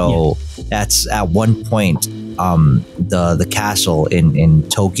 So that's at one point, the castle in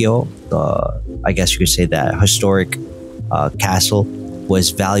Tokyo, I guess you could say that historic castle was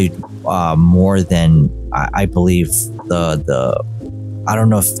valued more than I believe I don't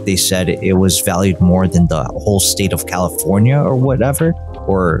know if they said it was valued more than the whole state of California or whatever,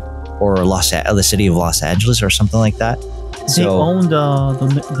 or the city of Los Angeles or something like that. They owned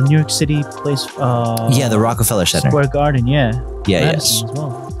the New York City place. The Rockefeller Center, Square Garden. Yes. As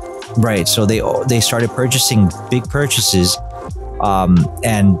well. Right. So they started purchasing big purchases,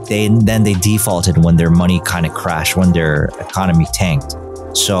 and then they defaulted when their money kind of crashed, when their economy tanked.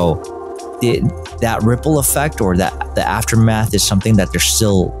 So that ripple effect, or that the aftermath, is something that they're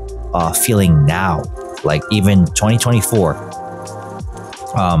still feeling now. Like even 2024,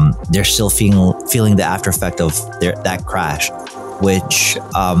 they're still feeling the after effect of that crash, which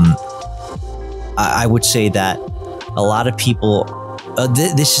I would say that a lot of people.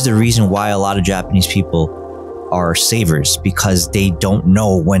 This is the reason why a lot of Japanese people are savers, because they don't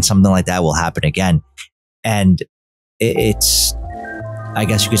know when something like that will happen again, and it's, I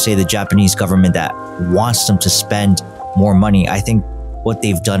guess you could say, the Japanese government that wants them to spend more money. I think what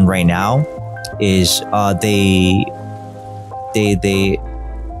they've done right now is they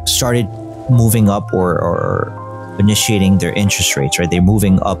started moving up or initiating their interest rates, right? They're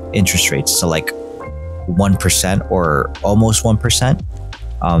moving up interest rates to like 1% or almost 1%.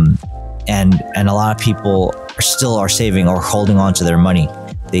 And a lot of people are saving or holding on to their money.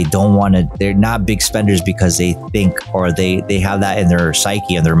 They don't want to, they're not big spenders because they think, or they have that in their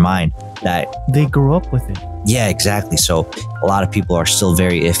psyche and their mind that they grew up with it. Yeah, exactly. So a lot of people are still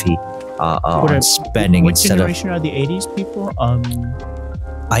very iffy on spending. What generation are the 80s people?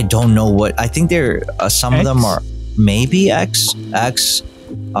 I don't know what, I think they're, some of them are maybe X,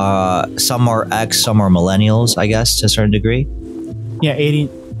 some are X, some are millennials, I guess, to a certain degree. Yeah, 80.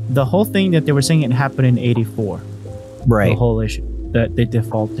 The whole thing that they were saying, it happened in 84. Right. The whole issue that they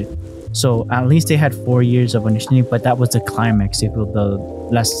defaulted. So at least they had 4 years of understanding, but that was the climax. If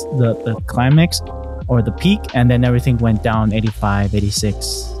the climax or the peak, and then everything went down 85,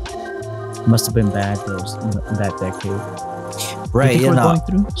 86. Must have been bad in that decade. Right. You think we're going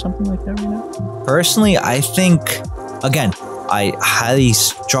through something like that right now? Personally, I think, again, I highly,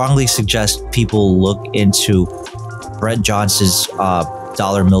 strongly suggest people look into Brett Johnson's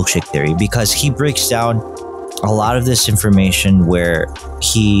dollar milkshake theory, because he breaks down a lot of this information where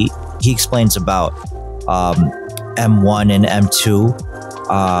he explains about M1 and M2,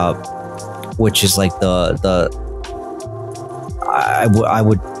 which is like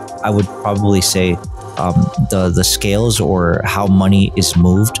I would probably say the scales, or how money is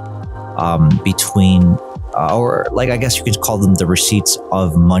moved between, or like, I guess you could call them the receipts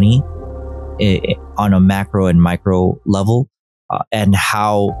of money on a macro and micro level, and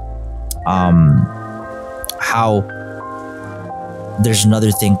how there's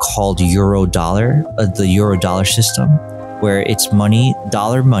another thing called euro dollar, the euro dollar system, where it's money,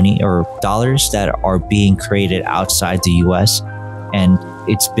 or dollars that are being created outside the US, and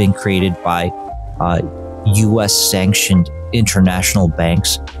it's been created by US sanctioned international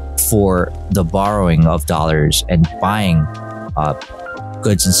banks for the borrowing of dollars and buying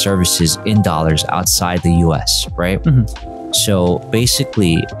goods and services in dollars outside the US, right? Mm-hmm. So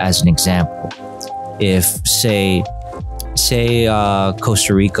basically, as an example, if say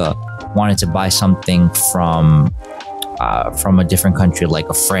Costa Rica wanted to buy something from a different country, like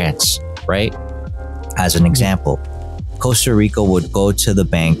a France, right? As an example, Costa Rica would go to the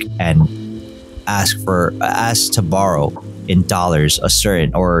bank and ask to borrow in dollars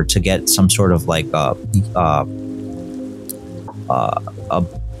or to get some sort of like a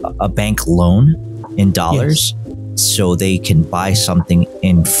bank loan in dollars, so they can buy something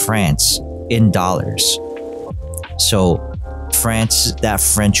in France in dollars. So that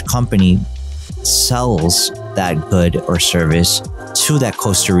French company sells that good or service to that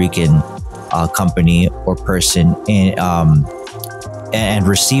Costa Rican company or person and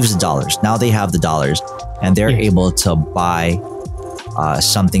receives the dollars. Now they have the dollars, and they're able to buy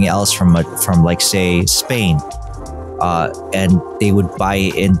something else from like say Spain, and they would buy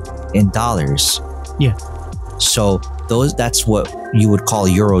it in dollars. Yeah. So that's what you would call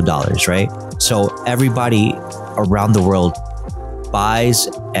euro dollars, right? So everybody around the world buys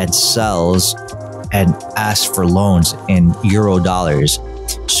and sells and asks for loans in euro dollars.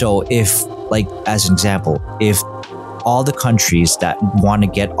 So if, like, as an example, if all the countries that want to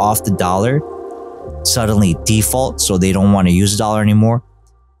get off the dollar suddenly default, so they don't want to use the dollar anymore,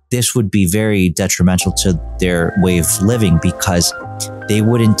 this would be very detrimental to their way of living, because they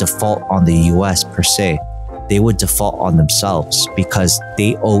wouldn't default on the US per se. They would default on themselves, because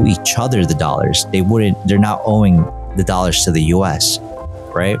they owe each other the dollars. They're not owing the dollars to the US,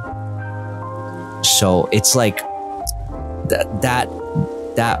 right? So it's like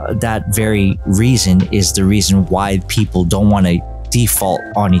that very reason is the reason why people don't want to default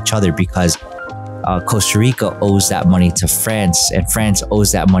on each other, because Costa Rica owes that money to France, and France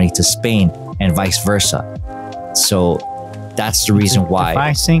owes that money to Spain, and vice versa. So that's the reason why. If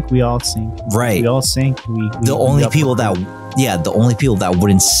I sink, we all sink. Right. We all sink. The only people that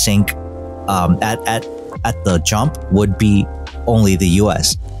wouldn't sink at the jump would be only the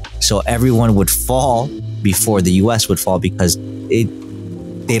US. So everyone would fall before the US would fall, because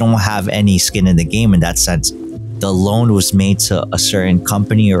they don't have any skin in the game in that sense. The loan was made to a certain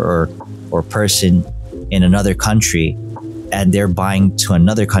company or person in another country, and they're buying to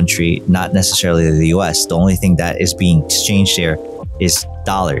another country, not necessarily the US. The only thing that is being exchanged there is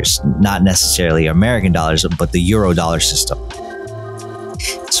dollars, not necessarily American dollars, but the euro dollar system.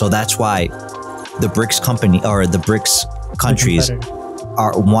 So that's why the BRICS countries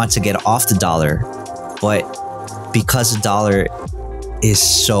want to get off the dollar, but because the dollar is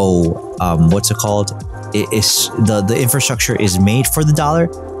so what's it called? It is the infrastructure is made for the dollar.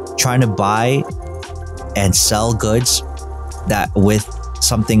 Trying to buy and sell goods that with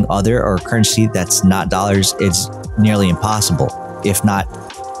something other or currency that's not dollars is nearly impossible, if not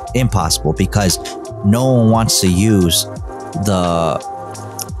impossible, because no one wants to use the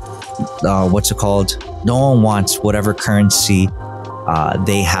what's it called? No one wants whatever currency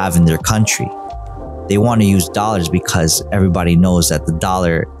they have in their country. They want to use dollars because everybody knows that the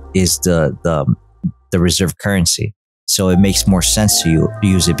dollar is the reserve currency. So it makes more sense to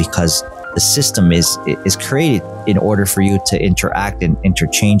use it, because the system is created in order for you to interact and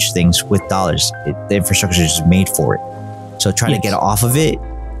interchange things with dollars. The infrastructure is made for it. So trying to get off of it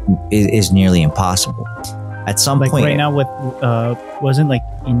is nearly impossible. At some point, right now with wasn't like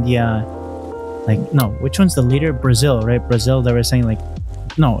India, like, no, which one's the leader? Brazil, right? Brazil, they were saying like,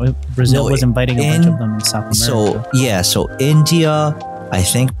 Brazil was inviting a bunch of them in South America. So India, I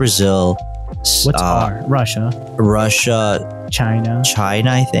think Brazil. What's R? Russia, China,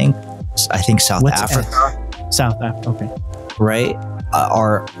 I think South Africa. South Africa, okay. Right?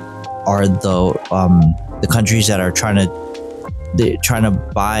 Are the countries that are trying to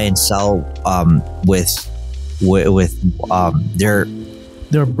buy and sell with their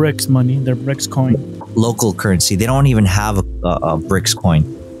BRICS money, their BRICS coin, local currency. They don't even have a BRICS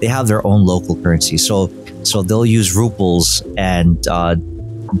coin. They have their own local currency. So they'll use rubles and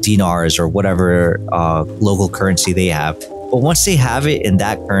dinars or whatever local currency they have. But once they have it in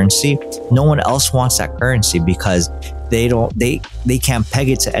that currency, no one else wants that currency, because they can't peg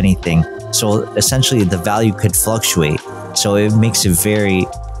it to anything. So essentially the value could fluctuate. So it makes it very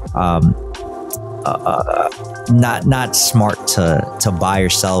not smart to buy or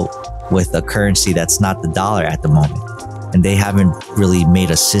sell with a currency that's not the dollar at the moment. And they haven't really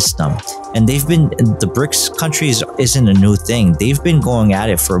made a system. And the BRICS countries isn't a new thing. They've been going at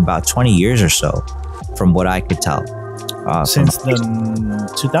it for about 20 years or so, from what I could tell. Since the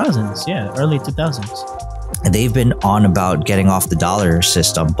 2000s, early 2000s. And they've been on about getting off the dollar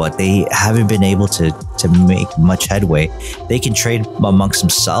system, but they haven't been able to make much headway. They can trade amongst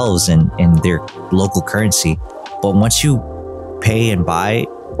themselves in their local currency. But once you pay and buy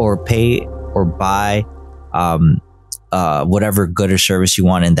or buy whatever good or service you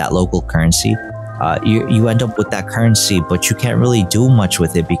want in that local currency, you end up with that currency, but you can't really do much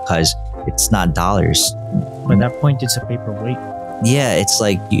with it because it's not dollars. But at that point, it's a paperweight. Yeah, it's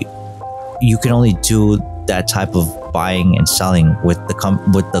like you can only do that type of buying and selling with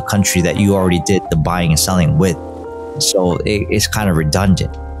the country that you already did the buying and selling with. So it's kind of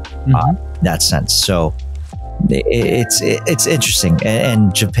redundant in that sense. So it's interesting.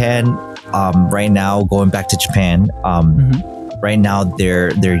 And Japan, right now, going back to Japan, right now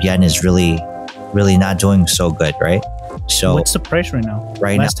their yen is really not doing so good, right? So what's the price right now?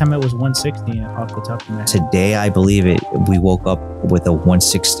 Last time it was 160 off the top of my head. Today, I believe we woke up with a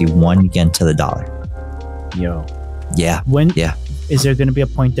 161 yen to the dollar. Yo. Yeah. is there going to be a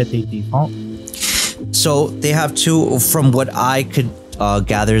point that they default? So they have two. From what I could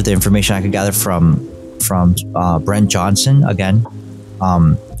gather, the information I could gather from Brent Johnson again.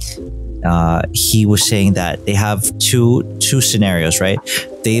 He was saying that they have two scenarios, right?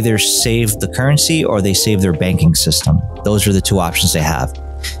 They either save the currency or they save their banking system. Those are the two options they have.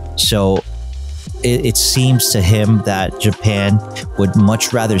 So it seems to him that Japan would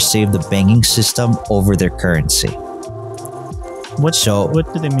much rather save the banking system over their currency. What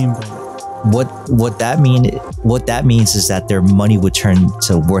do they mean by that? What that means is that their money would turn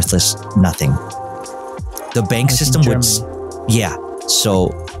to worthless nothing. The bank Like system would, yeah. So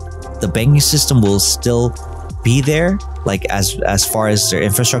the banking system will still be there, like as far as their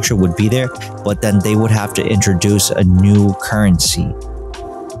infrastructure would be there, but then they would have to introduce a new currency.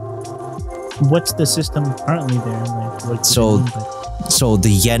 What's the system currently there? Like, what do they mean by that? So the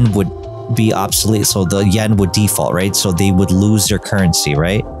yen would be obsolete. So the yen would default, right? So they would lose their currency,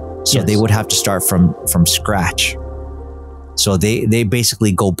 right? So Yes. they would have to start from scratch. So they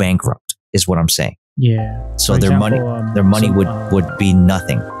basically go bankrupt, is what I'm saying. Yeah. So For their example, money some, would be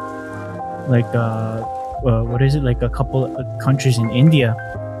nothing. like what is it? Like a couple of countries in India,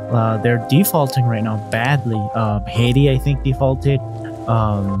 they're defaulting right now badly. Haiti, I think, defaulted.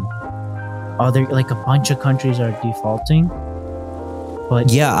 Other like a bunch of countries are defaulting. But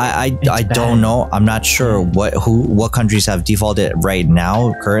Yeah, I bad. don't know. I'm not sure what countries have defaulted right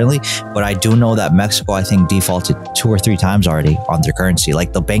now currently, but I do know that Mexico, I think, defaulted 2 or 3 times already on their currency.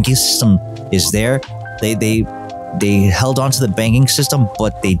 Like the banking system is there. They held on to the banking system,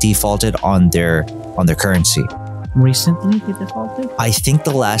 but they defaulted on their currency. recently they defaulted. I think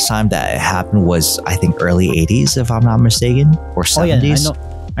the last time that it happened was, I think, early 80s, if I'm not mistaken, or 70s. Oh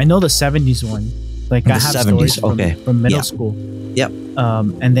yeah, I know the 70s one. Like I The have 70s, stories okay. from middle Yeah. school. Yep.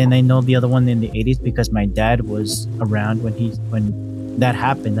 And then I know the other one in the 80s because my dad was around when that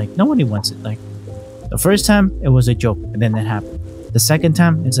happened. Like nobody wants it. Like the first time it was a joke, and then that happened. The second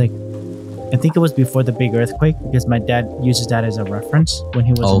time it's like, I think it was before the big earthquake because my dad uses that as a reference when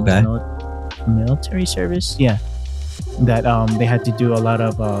he was Okay. in military service. Yeah, that they had to do a lot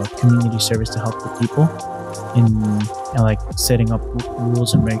of community service to help the people in like setting up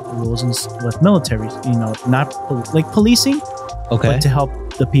rules and with militaries. You know, not like policing, Okay. but to help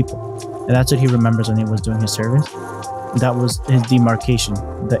the people. And that's what he remembers when he was doing his service. That was his demarcation.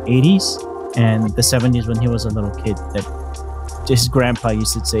 The 80s and the 70s when he was a little kid. That his grandpa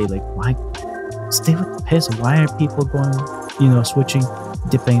used to say, like, why stay with the peso? Why are people going, switching,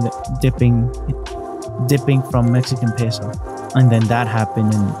 dipping from Mexican peso? And then that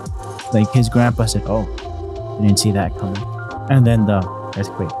happened, and like his grandpa said, oh, I didn't see that coming. And then the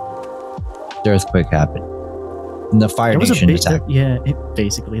earthquake. The earthquake happened. And the Fire There was Nation a big, attack.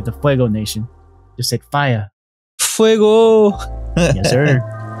 basically the Fuego Nation just said fire. Fuego! Yes, sir.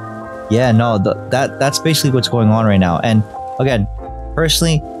 Yeah, no, that's basically what's going on right now. And again,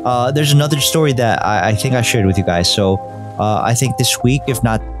 personally, there's another story that I think I shared with you guys. So I think this week, if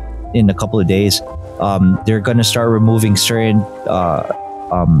not in a couple of days, they're going to start removing certain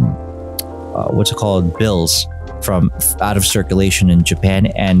what's it called, bills from out of circulation in Japan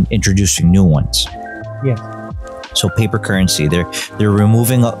and introducing new ones. Yeah. So paper currency, they're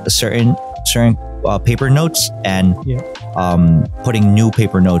removing certain paper notes and Yeah. putting new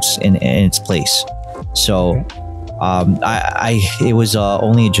paper notes in its place. So it was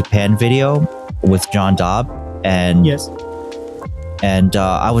only a Japan video with John Dobb, and Yes. and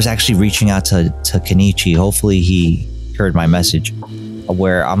I was actually reaching out to Kenichi. Hopefully he heard my message,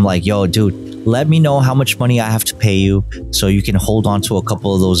 where I'm like, yo, dude, let me know how much money I have to pay you so you can hold on to a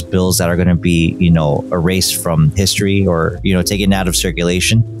couple of those bills that are going to be, erased from history or, taken out of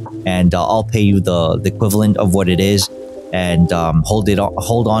circulation. And I'll pay you the equivalent of what it is, and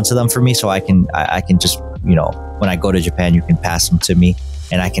hold on to them for me so I can just, when I go to Japan, you can pass them to me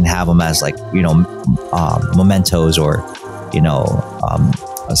and I can have them as like, mementos or,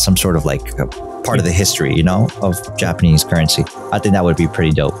 some sort of like part of the history, of Japanese currency. I think that would be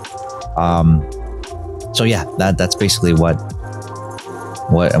pretty dope. So yeah, that's basically what's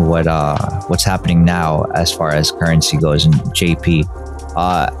happening now as far as currency goes in JP.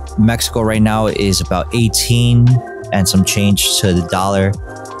 Mexico right now is about 18 and some change to the dollar.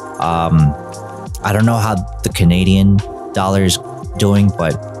 I don't know how the Canadian dollar is doing,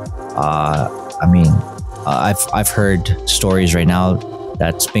 but I've heard stories right now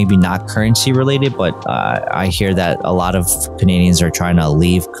that's maybe not currency related, but I hear that a lot of Canadians are trying to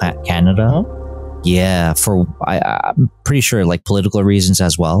leave Canada. Huh? Yeah, I'm pretty sure like political reasons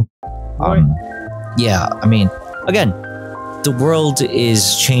as well. Right. Yeah, again, the world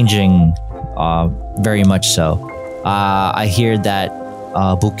is changing very much so. I hear that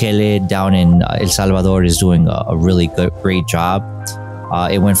Bukele down in El Salvador is doing a really great job.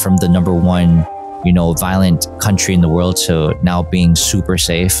 It went from the number one, violent country in the world to now being super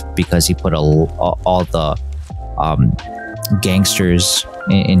safe because he put all the gangsters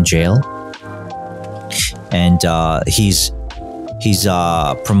in jail, and he's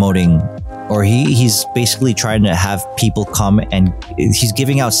promoting, or he's basically trying to have people come, and he's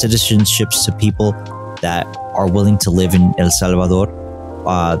giving out citizenships to people that are willing to live in El Salvador,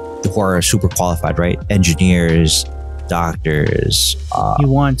 who are super qualified, right? Engineers, doctors, He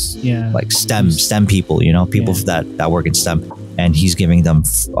wants, like STEM people, people that work in STEM, and he's giving them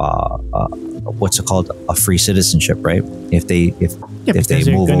what's it called, a free citizenship, right? If they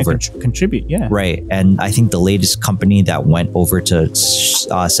move over, contribute, right. And I think the latest company that went over to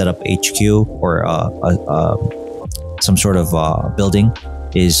set up HQ or some sort of building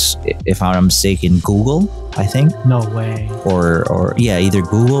is, if I'm not mistaken, Google, I think. No way. Or either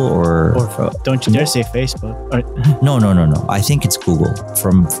Google or don't you dare say Facebook. No. I think it's Google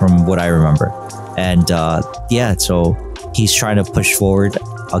from what I remember. And so he's trying to push forward.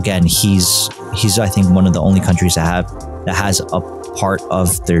 Again, he's I think one of the only countries that has a part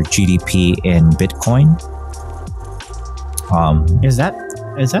of their GDP in Bitcoin. Is that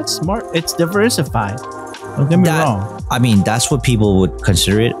smart? It's diversified. Don't get me wrong. I mean, that's what people would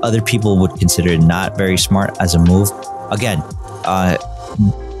consider it. Other people would consider it not very smart as a move. Again, I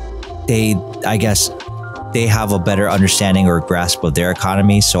guess they have a better understanding or grasp of their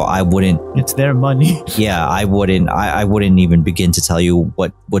economy. So I wouldn't. It's their money. Yeah, I wouldn't even begin to tell you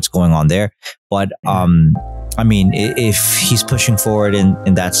what's going on there. But I mean, if he's pushing forward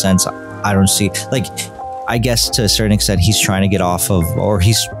in that sense, I don't see, like, I guess to a certain extent he's trying to get off of, or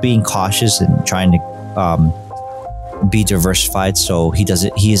he's being cautious and trying to be diversified, so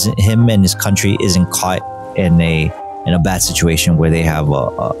him and his country isn't caught in a bad situation where they have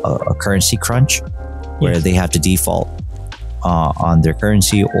a currency crunch, where they have to default on their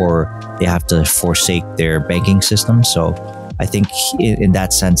currency, or they have to forsake their banking system. So I think in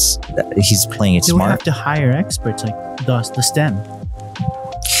that sense he's playing it smart. They would have to hire experts like the STEM.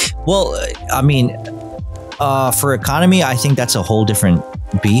 Well, I mean, for economy, I think that's a whole different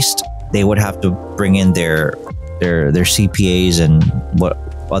beast. They would have to bring in their CPAs and what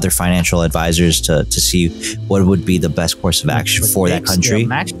other financial advisors to see what would be the best course of action for that country.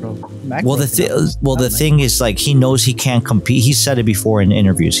 The thing is, like, he knows he can't compete. He said it before in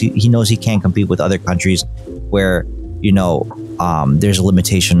interviews. He knows he can't compete with other countries where there's a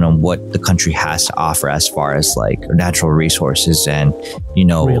limitation on what the country has to offer as far as like natural resources and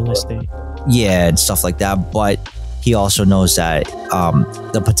real estate, and stuff like that. But he also knows that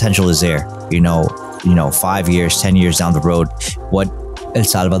the potential is there. 5 years, 10 years down the road, what El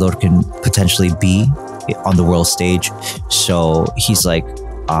Salvador can potentially be on the world stage. So he's like,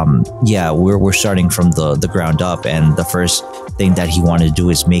 we're starting from the ground up, and the first thing that he wanted to do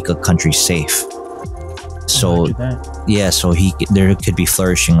is make a country safe. So so there could be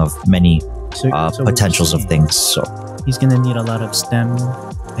flourishing of many potentials of things. So he's gonna need a lot of STEM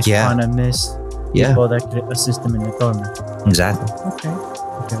economists, people that could assist him in the government. Exactly. Okay.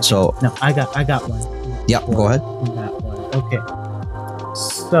 So no, I got one. Yeah, go ahead. That one. Okay.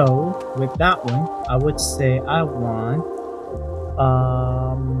 So with that one, I would say I want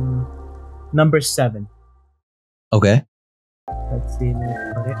number 7. Okay. Let's see. Let me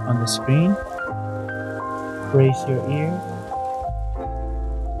put it on the screen. Brace your ear.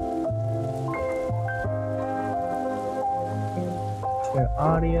 Share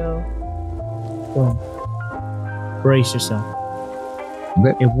audio. Boom. Brace yourself.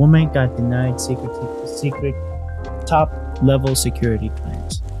 Okay. A woman got denied secret top level security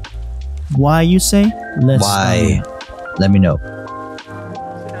clearance. Why, you say? Why? Let me know.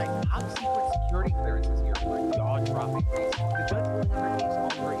 Tonight, top secret security clearances here for a jaw-dropping case. The judge ruling on her case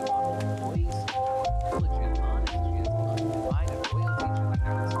already on employees, intelligent, honest, she has undivided loyalty to the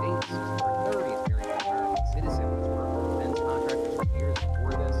United States. She's in her 30s, married to an American citizen, who's worked for defense contractors for years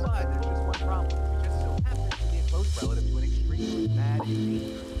before this. But there's just one problem. She just so happens to be a close relative to an extremely bad and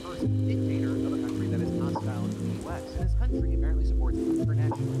dangerous person, dictator of a country that is hostile to the U.S. And this country apparently supports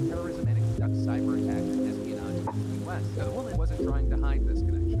international terrorism and conducts cyber attacks and espionage against the U.S. Now, the woman wasn't trying to hide this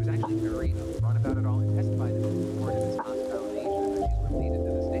connection. She was actually very upfront about it all and testified that she supported this hostile nation, that she's related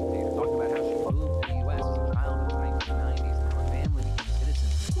to this dictator, talking about how she moved to the U.S. as a child in the 1990s and her family became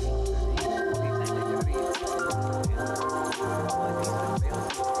citizens and changed their name. The exact activity is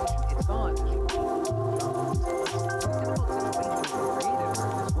it's thought that she it's a difficult situation created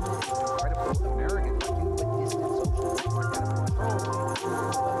where this woman is an incredible American, but due to a distant social network out of control,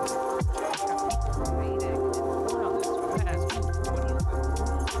 she's got people invading and more on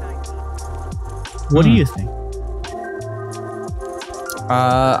What do you think?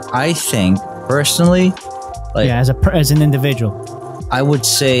 I think personally, like, Yeah, as an individual. I would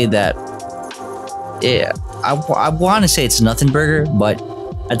say that, yeah, I want to say it's nothing burger, but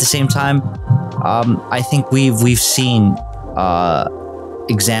at the same time, I think we've seen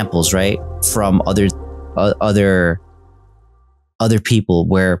examples, right, from other people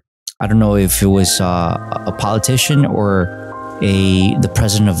where, I don't know if it was a politician or the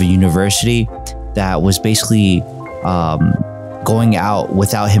president of a university that was basically going out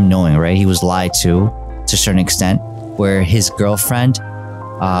without him knowing, right? He was lied to a certain extent, where his girlfriend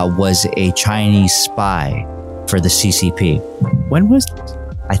was a Chinese spy for the CCP. When was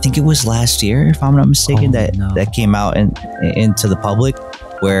I think it was last year, if I'm not mistaken, that came out into the public,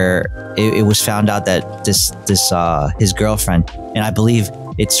 where it was found out that this his girlfriend, and I believe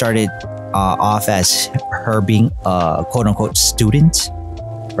it started off as her being a quote unquote student,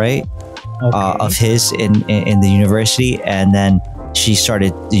 right? Of his in the university, and then she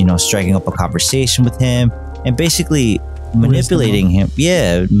started, striking up a conversation with him and basically manipulating him.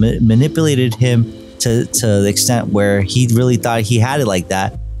 Yeah, manipulated him to the extent where he really thought he had it like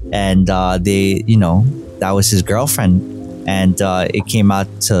that, and that was his girlfriend, and it came out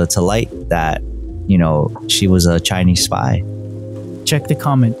to light that she was a Chinese spy. Check the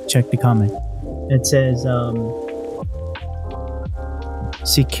comment. It says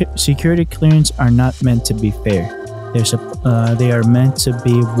security clearance are not meant to be fair. They are meant to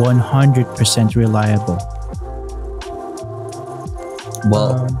be 100% reliable.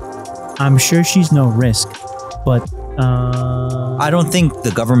 Well, I'm sure she's no risk, but I don't think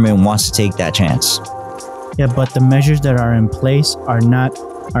the government wants to take that chance. Yeah, but the measures that are in place are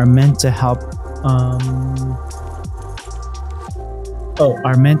meant to help.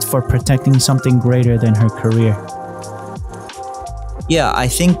 Are meant for protecting something greater than her career. Yeah, I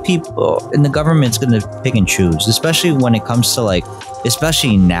think people in the government's going to pick and choose, especially when it comes to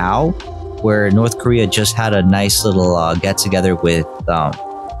especially now, where North Korea just had a nice little get together with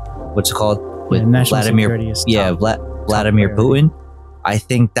what's it called? With Vladimir Putin. I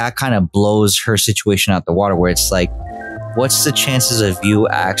think that kind of blows her situation out the water, where it's like, what's the chances of you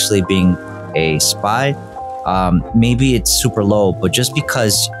actually being a spy? Maybe it's super low, but just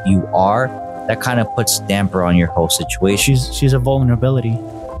because you are, that kind of puts a damper on your whole situation. She's a vulnerability.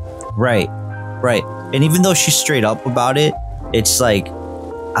 Right. And even though she's straight up about it, it's like,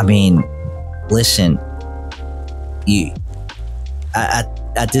 I mean, listen, you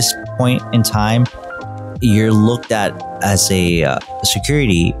at this point in time, you're looked at as a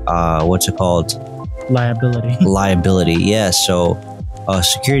security, what's it called? Liability. Yeah. So a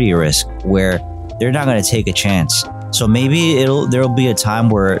security risk where they're not going to take a chance. So maybe there'll be a time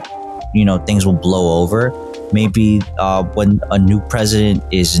where, things will blow over. Maybe when a new president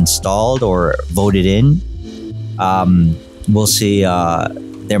is installed or voted in, we'll see.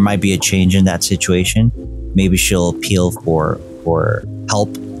 There might be a change in that situation. Maybe she'll appeal for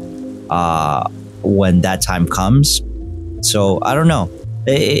help when that time comes. So I don't know.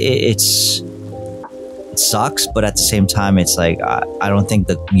 It sucks, but at the same time, it's like I don't think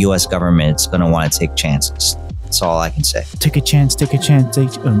the U.S. government is going to want to take chances. That's all I can say. Take a chance.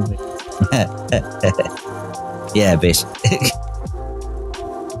 Yeah, basically.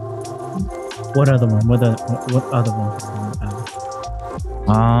 What other one? What other one?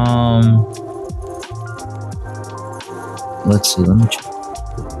 Let's see. Let me check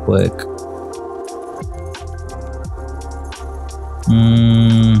quick.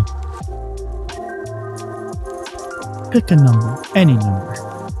 Pick a number. Any number.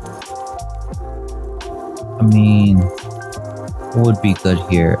 I mean, what would be good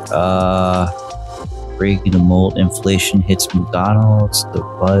here? Breaking the mold. Inflation hits McDonald's. The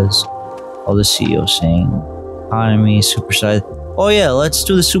buzz. All the CEOs saying economy, supersize. Oh yeah, let's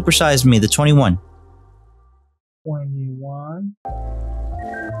do the supersize me. The 21. 21.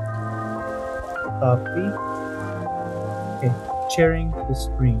 Copy. Okay, sharing the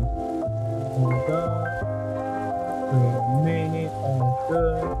screen. Hold on. Wait a minute. All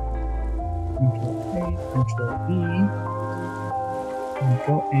good. Control A, Control E.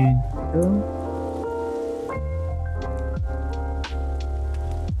 Control and go.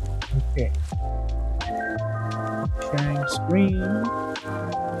 Okay. Sharing screen.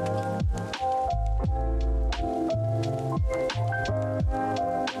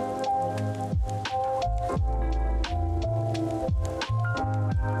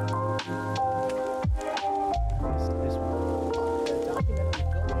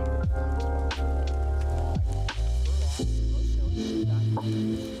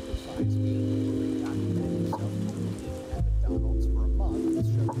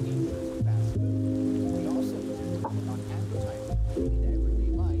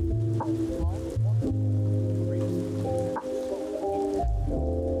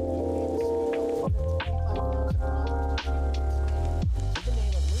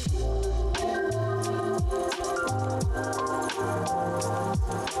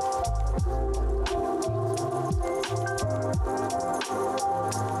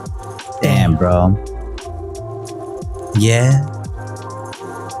 bro. Yeah.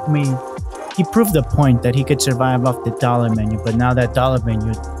 I mean, he proved the point that he could survive off the dollar menu, but now that dollar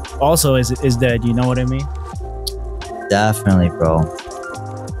menu also is dead. You know what I mean? Definitely, bro.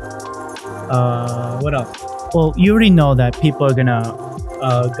 What else? Well, you already know that people are gonna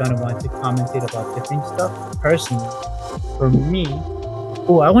want to commentate about different stuff. Personally, for me,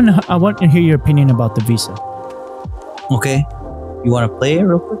 I want to hear your opinion about the Visa. Okay. You want to play it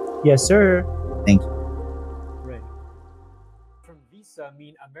real quick? Yes, sir. Thank you. Right. From Visa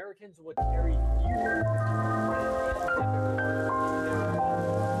mean Americans would carry fewer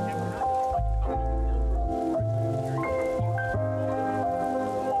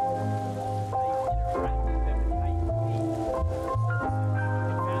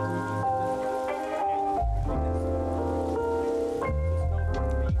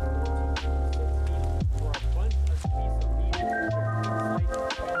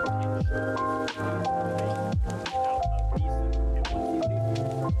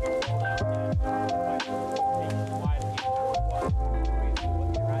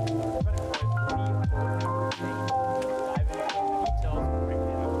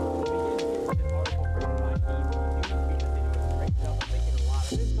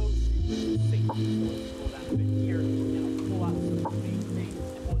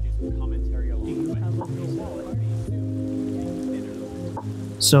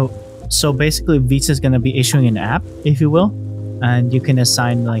So basically, Visa is gonna be issuing an app, if you will, and you can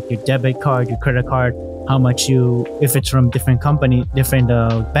assign like your debit card, your credit card, how much you, if it's from different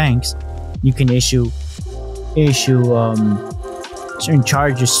banks, you can issue certain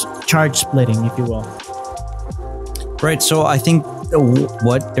charge splitting, if you will. Right. So I think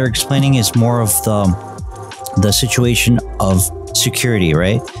what they're explaining is more of the situation of security,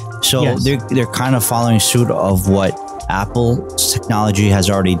 right? So Yes. they're kind of following suit of what Apple's technology has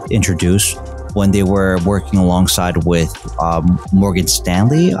already introduced when they were working alongside with Morgan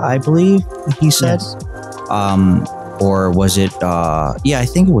Stanley, I believe he said. Yes. Or was it? Yeah, I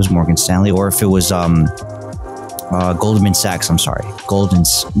think it was Morgan Stanley, or if it was Goldman Sachs. I'm sorry, Goldman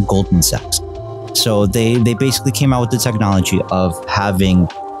Sachs. So they basically came out with the technology of having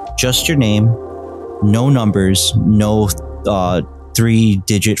just your name, no numbers, no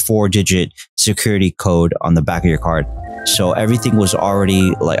 3-digit, 4-digit security code on the back of your card. So everything was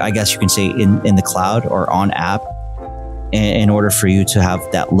already, like, I guess you can say in the cloud or on app, in order for you to have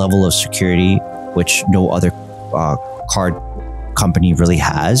that level of security, which no other card company really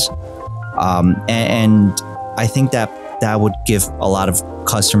has. And I think that would give a lot of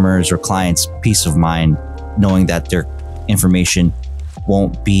customers or clients peace of mind, knowing that their information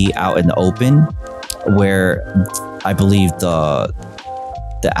won't be out in the open, where I believe the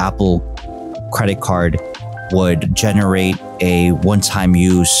Apple credit card would generate a one-time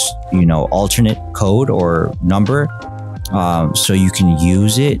use, alternate code or number, so you can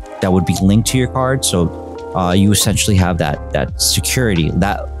use it. That would be linked to your card. So you essentially have that security,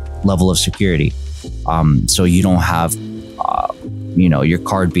 that level of security. So you don't have, your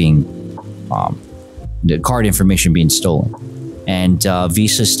card being, the card information being stolen. And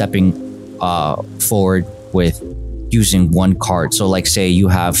Visa stepping forward with using one card. So like say you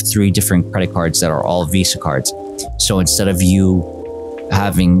have 3 different credit cards that are all Visa cards. So instead of you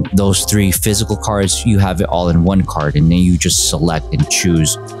having those 3 physical cards, you have it all in one card, and then you just select and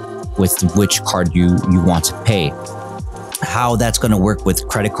choose with which card you want to pay. How that's going to work with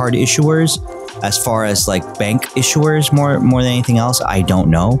credit card issuers, as far as like bank issuers, more than anything else, I don't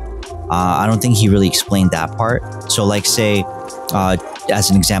know. I don't think he really explained that part. So like say, as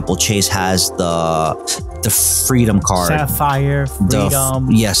an example, Chase has the Freedom card, Sapphire, Freedom.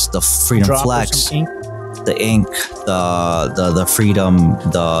 the Freedom Drop or Flex, some ink. the Ink, the Freedom,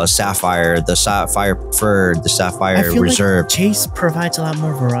 the Sapphire Preferred, the Sapphire I feel Reserve. like Chase provides a lot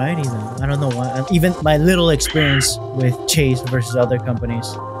more variety though. I don't know why. Even my little experience with Chase versus other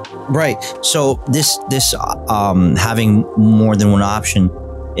companies. Right. So this having more than one option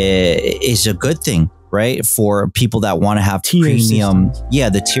is a good thing, right? For people that want to have Tier premium, systems. yeah,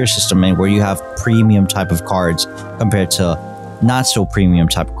 the tier system, and where you have premium type of cards compared to not so premium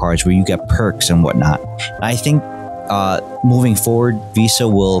type of cards where you get perks and whatnot. I think moving forward, Visa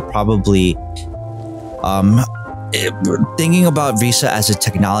will probably, thinking about Visa as a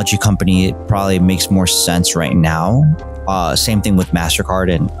technology company, it probably makes more sense right now. Same thing with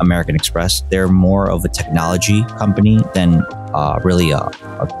MasterCard and American Express. They're more of a technology company than really a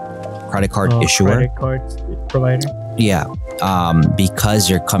credit card issuer. Credit card provider. Yeah, because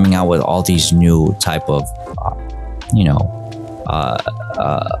they're coming out with all these new type of,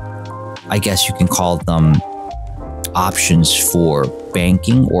 I guess you can call them options for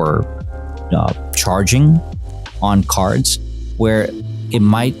banking or charging on cards, where it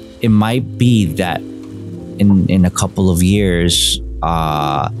might be that in a couple of years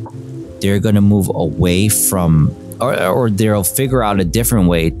they're going to move away from, or they'll figure out a different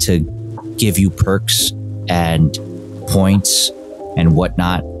way to give you perks and points and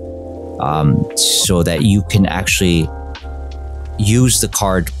whatnot, so that you can actually use the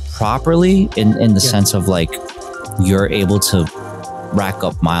card properly in the sense of like you're able to rack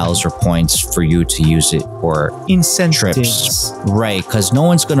up miles or points for you to use it for Incentives. trips, right? Because no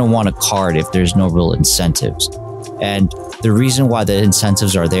one's going to want a card if there's no real incentives. And the reason why the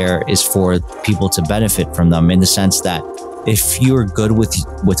incentives are there is for people to benefit from them, in the sense that if you're good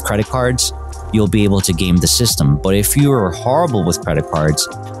with credit cards, you'll be able to game the system. But if you're horrible with credit cards,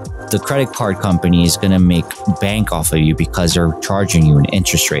 the credit card company is going to make bank off of you because they're charging you an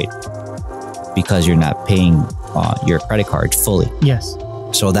interest rate because you're not paying your credit card fully. Yes.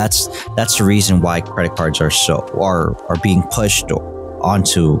 So that's the reason why credit cards are being pushed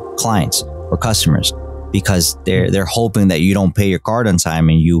onto clients or customers, because they're hoping that you don't pay your card on time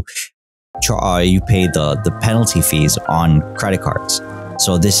and you pay the penalty fees on credit cards.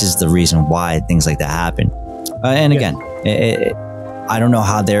 So this is the reason why things like that happen. And again, I don't know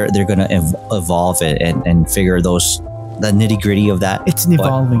how they're going to evolve it and figure the nitty gritty of that. It's an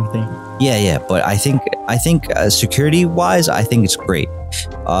evolving thing. Yeah. But I think security wise, I think it's great.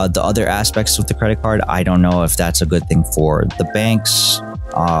 The other aspects of the credit card, I don't know if that's a good thing for the banks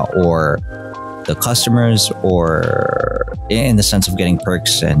or the customers, or in the sense of getting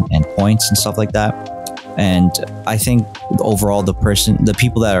perks and points and stuff like that. And I think overall, the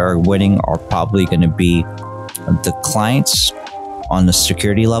people that are winning are probably going to be the clients on the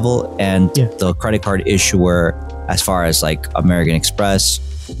security level, and the credit card issuer, as far as like American Express,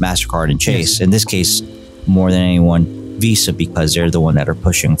 MasterCard, and Chase. In this case, more than anyone, Visa, because they're the one that are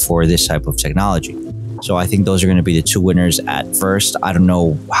pushing for this type of technology. So I think those are going to be the two winners at first. I don't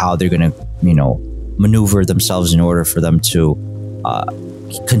know how they're going to, maneuver themselves in order for them to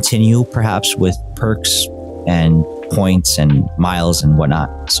continue perhaps with perks and points and miles and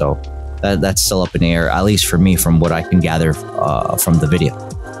whatnot. So that's still up in the air, at least for me, from what I can gather from the video.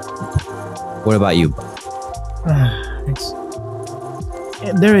 What about you?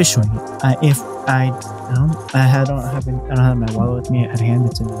 They're issuing it. If I don't have my wallet with me at hand.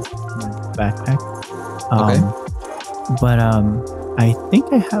 It's in my backpack. But I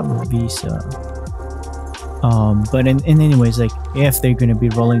think I have a Visa. But in anyways, like if they're gonna be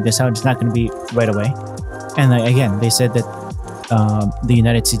rolling this out, it's not gonna be right away. And like, again, they said that the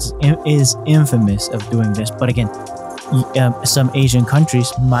United States is infamous of doing this. But again, some Asian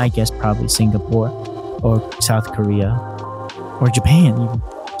countries, my guess probably Singapore or South Korea or Japan even,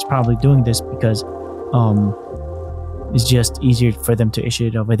 is probably doing this because it's just easier for them to issue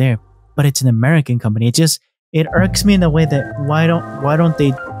it over there. But it's an American company. It irks me in a way that why don't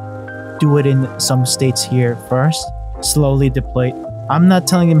they do it in some states here first, slowly deploy. I'm not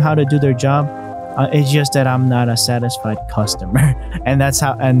telling them how to do their job. It's just that I'm not a satisfied customer, and that's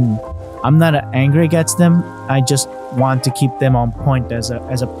how. And I'm not angry against them. I just want to keep them on point as a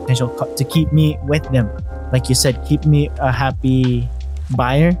potential to keep me with them. Like you said, keep me a happy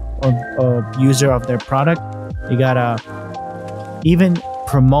buyer or user of their product. You gotta even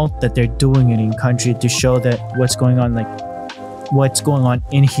promote that they're doing it in country to show that what's going on, like what's going on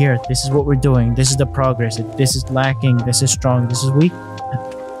in here. This is what we're doing. This is the progress. This is lacking. This is strong. This is weak.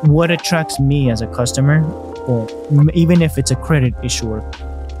 What attracts me as a customer, or even if it's a credit issuer,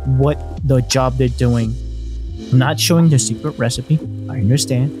 what the job they're doing. I'm not showing their secret recipe. I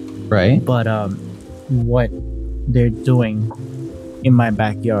understand. Right. But what they're doing in my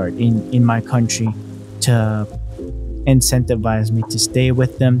backyard, in my country, to incentivize me to stay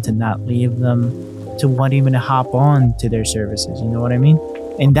with them, to not leave them, to want even to hop on to their services. You know what I mean?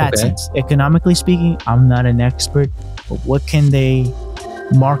 In that sense, economically speaking, I'm not an expert, but what can they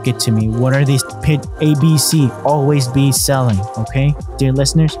market to me? What are these ABC always be selling? Okay, dear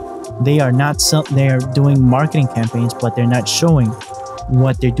listeners, they are not they are doing marketing campaigns, but they're not showing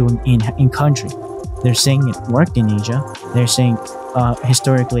what they're doing in country. They're saying it worked in Asia. They're saying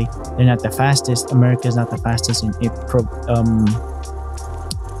historically they're not the fastest. America is not the fastest in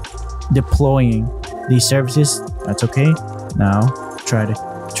deploying these services. That's okay. Now try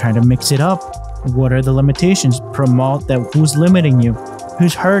to mix it up. What are the limitations? Promote that. Who's limiting you?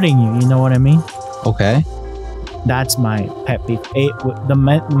 Who's hurting you? You know what I mean? Okay. That's my pet peeve.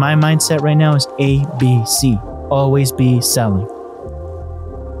 My mindset right now is ABC. Always be selling.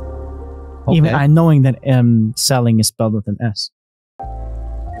 Okay. Even I knowing that selling is spelled with an S.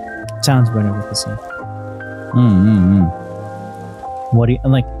 Sounds better with the C. What do you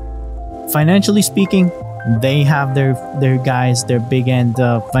like? financially speaking, they have their guys, their big end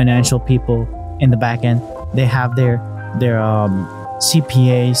financial people in the back end. They have their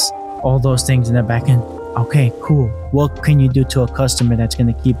CPAs, all those things in the back end. Okay, cool. What can you do to a customer that's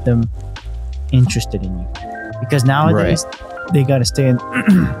going to keep them interested in you? Because nowadays they got to stay in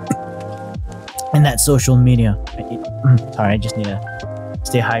in that social media. Sorry, I just need to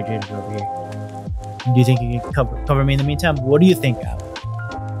stay hydrated over here. Do you think you can cover me in the meantime? What do you think, Al?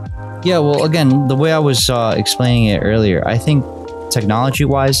 Yeah, well, again, the way I was explaining it earlier, I think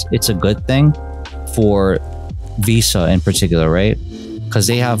technology-wise, it's a good thing for Visa in particular, right? Because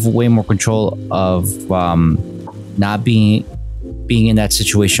they have way more control of not being in that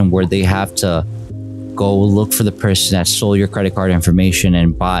situation where they have to go look for the person that stole your credit card information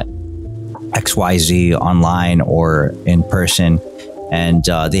and bought XYZ online or in person, and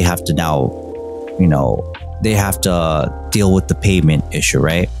they have to now, they have to deal with the payment issue,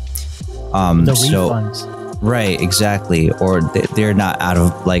 right? The refunds. Right, exactly. Or they're not out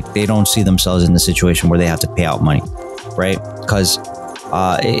of, like, they don't see themselves in the situation where they have to pay out money, right? Because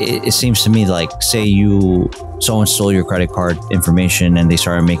it seems to me like, say someone stole your credit card information and they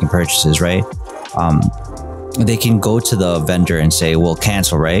started making purchases, right? They can go to the vendor and say, well,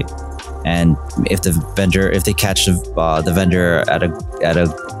 cancel, right? And if they catch the vendor at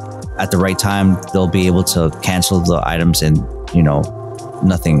the right time, they'll be able to cancel the items, and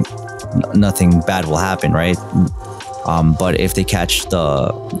nothing bad will happen, right? But if they catch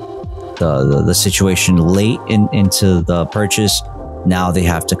the situation late into the purchase, now they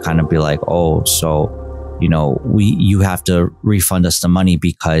have to kind of be like, oh, so you have to refund us the money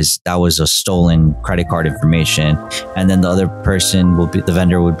because that was a stolen credit card information. And then the other person the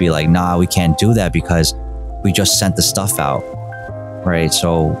vendor would be like, nah, we can't do that because we just sent the stuff out, right?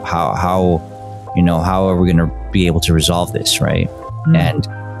 So how are we going to be able to resolve this, right? And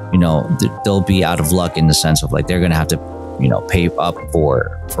they'll be out of luck in the sense of, like, they're going to have to pay up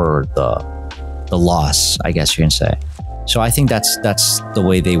for the loss, I guess you can say. So I think that's the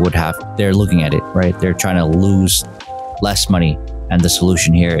way they're looking at it, right? They're trying to lose less money, and the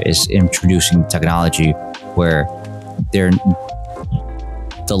solution here is introducing technology where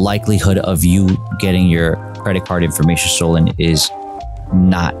the likelihood of you getting your credit card information stolen is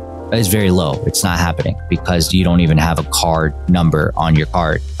very low. It's not happening because you don't even have a card number on your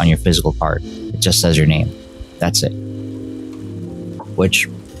card, on your physical card. It just says your name. That's it. Which,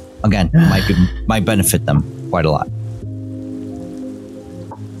 again, might benefit them quite a lot.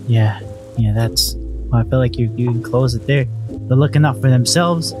 Yeah, that's. Well, I feel like you can close it there. They're looking out for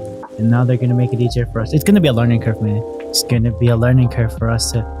themselves, and now they're gonna make it easier for us. It's gonna be a learning curve, man. It's gonna be a learning curve for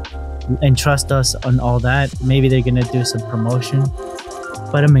us to entrust us on all that. Maybe they're gonna do some promotion,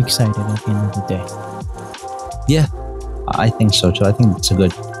 but I'm excited at the end of the day. Yeah, I think so too. I think it's a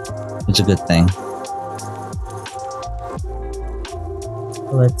good thing.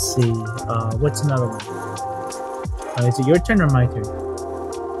 Let's see. What's another one? Is it your turn or my turn?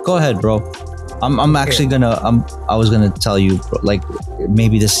 Go ahead, bro. I'm actually gonna. I was gonna tell you, like,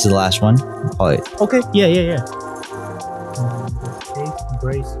 maybe this is the last one. Probably. Okay. Yeah.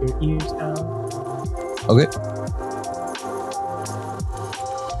 Brace your ears out. Okay.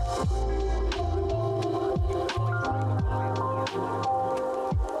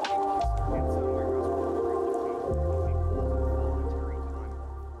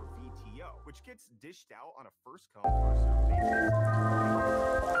 Which gets dished out on a first come first served basis.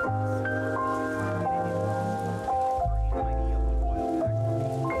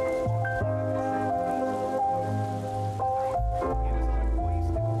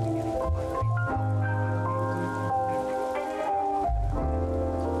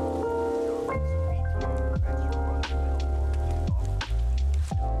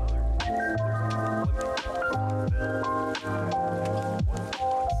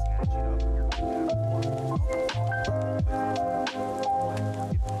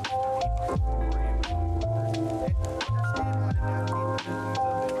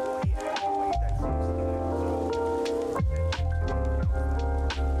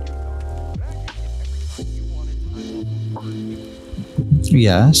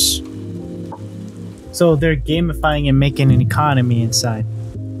 Yes. So they're gamifying and making an economy inside,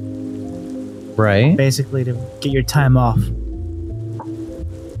 Right. basically to get your time off.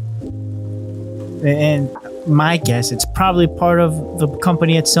 And my guess, it's probably part of the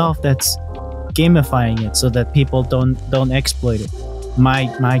company itself that's gamifying it so that people don't exploit it.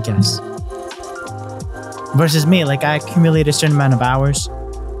 My guess. Versus me, like, I accumulate a certain amount of hours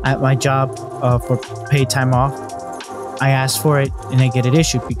at my job for paid time off. I ask for it and I get it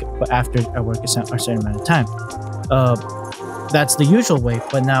issued but after I work a certain amount of time. that's the usual way.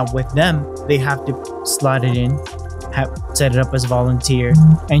 But now with them, they have to slot it in, set it up as volunteer,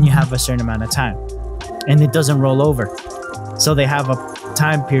 and you have a certain amount of time, and it doesn't roll over. So they have a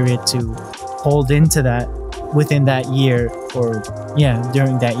time period to hold into that within that year, or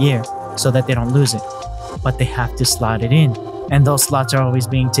during that year, so that they don't lose it. But they have to slot it in, and those slots are always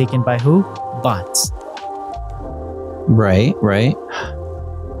being taken by who? Bots. Right.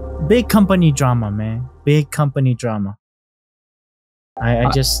 Big company drama, man. Big company drama.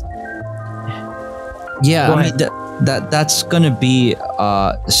 I just Yeah, Go I mean that's gonna be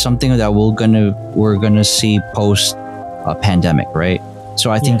something that we're gonna see post pandemic, right?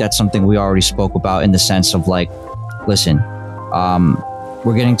 So I think that's something we already spoke about, in the sense of like, listen,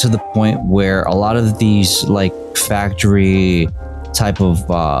 we're getting to the point where a lot of these like factory type of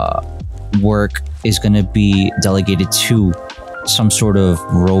work is gonna be delegated to some sort of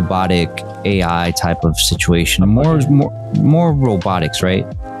robotic AI type of situation. More robotics, right?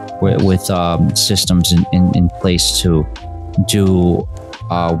 With systems in place to do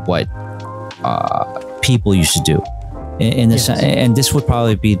what people used to do. In this, and this would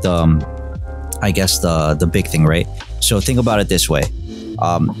probably be I guess the big thing, right? So think about it this way: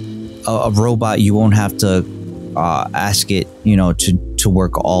 a robot, you won't have to ask it, to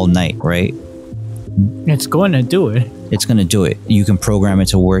work all night, right? it's going to do it. It's going to do it. You can program it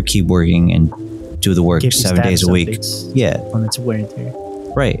to keep working, and do the work Give you 7 days a week. status updates Yeah. on its wear and tear.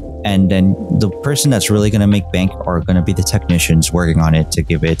 Right. And then the person that's really going to make bank are going to be the technicians working on it to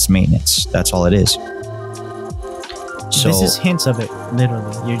give it its maintenance. That's all it is. So This is hints of it,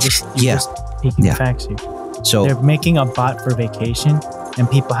 literally. You're just speaking facts here. so They're making a bot for vacation, and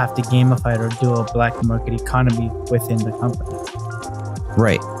people have to gamify it or do a black market economy within the company,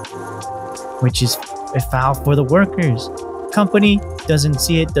 right. which is a foul for the workers. Company doesn't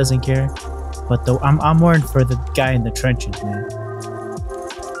see it, doesn't care. But I'm worried for the guy in the trenches, man.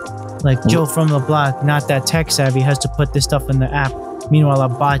 Like Joe from the block, not that tech savvy, has to put this stuff in the app. Meanwhile, a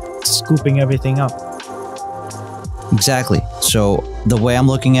bot scooping everything up. Exactly. So the way I'm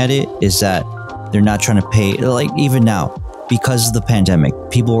looking at it is that they're not trying to pay, like even now, because of the pandemic,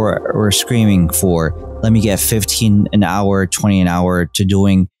 people were screaming for, let me get 15 an hour, 20 an hour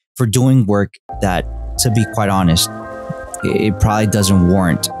for doing work that, to be quite honest, it probably doesn't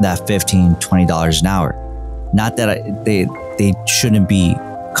warrant that $15, $20 an hour. Not that they shouldn't be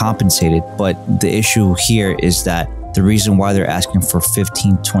compensated, but the issue here is that the reason why they're asking for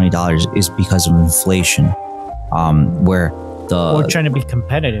 $15, $20 is because of inflation, where Or trying to be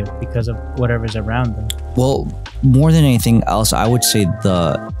competitive because of whatever's around them. well, more than anything else, I would say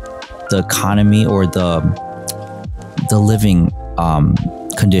the economy, or the living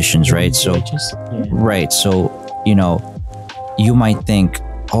conditions, right? So Wages? Yeah. right. So you might think,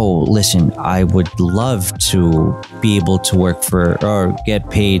 oh, listen, I would love to be able to work for, or get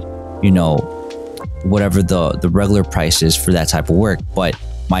paid, whatever the regular price is for that type of work, but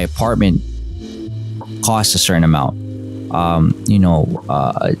my apartment costs a certain amount.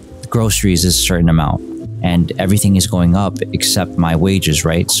 Groceries is a certain amount, and everything is going up except my wages,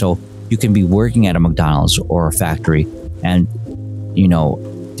 right? So you can be working at a McDonald's or a factory, and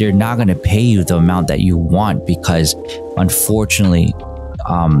they're not going to pay you the amount that you want, because unfortunately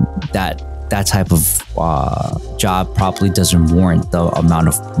that type of job probably doesn't warrant the amount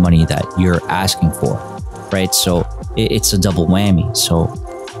of money that you're asking for, right? So it's a double whammy. So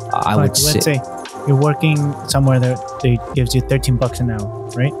I would Let's say you're working somewhere that they gives you $13 an hour,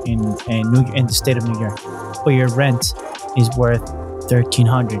 right? In the state of New York, but your rent is worth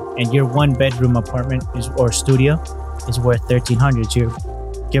 $1,300, and your 1-bedroom apartment or studio is worth $1,300. You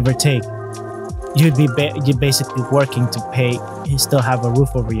give or take, you're basically working to pay, you still have a roof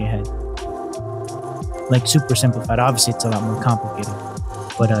over your head. Like, super simplified. Obviously, it's a lot more complicated,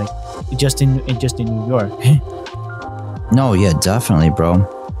 but just in New York. No, yeah, definitely, bro.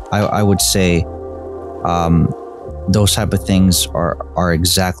 I would say those type of things are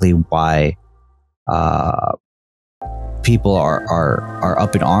exactly why people are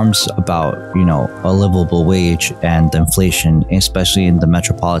up in arms about a livable wage and inflation, especially in the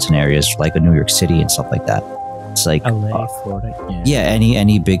metropolitan areas like New York City and stuff like that. It's like LA, Florida,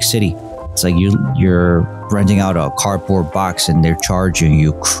 any big city. It's like you're renting out a cardboard box and they're charging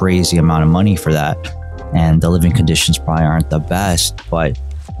you crazy amount of money for that, and the living conditions probably aren't the best, but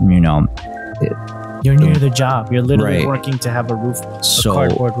you're near the job. You're literally Right. working to have a So-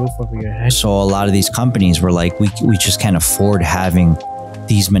 cardboard roof over your head. So a lot of these companies were like, we just can't afford having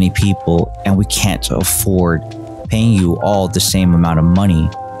these many people, and we can't afford paying you all the same amount of money.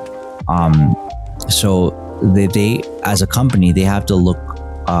 So they as a company, they have to look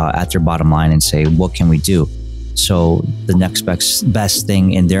at their bottom line and say, what can we do? So the next best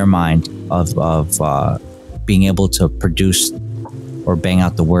thing in their mind of being able to produce or bang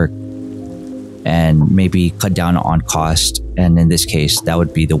out the work and maybe cut down on cost, and in this case that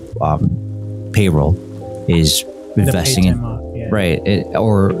would be the payroll, is investing in right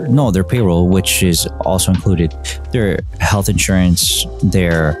or no, their payroll, which is also included their health insurance,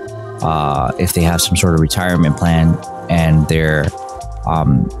 their if they have some sort of retirement plan, and their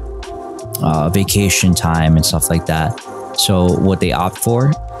vacation time and stuff like that. So what they opt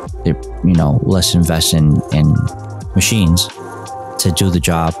for, they, let's invest in machines to do the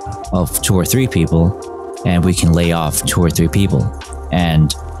job of 2 or 3 people, and we can lay off 2 or 3 people,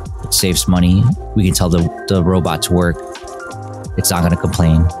 and it saves money. We can tell the robot to work. It's not going to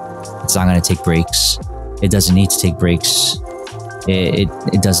complain. It's not going to take breaks. It doesn't need to take breaks.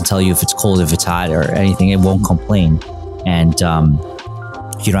 It doesn't tell you if it's cold, if it's hot, or anything. It won't complain. And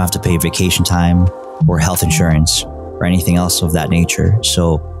you don't have to pay vacation time or health insurance or anything else of that nature.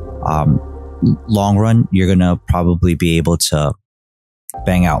 So long run, you're going to probably be able to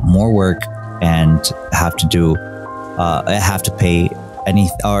bang out more work and have to pay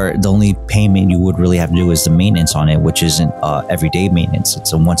or the only payment you would really have to do is the maintenance on it, which isn't everyday maintenance.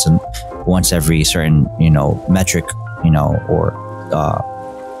 It's a once every certain metric, or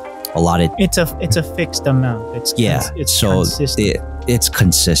allotted. It's a fixed amount. It's consistent. It's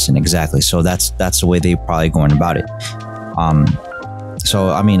consistent, exactly. So that's the way they're probably going about it.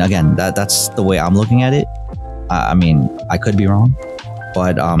 So I mean, again, that's the way I'm looking at it. I mean, I could be wrong,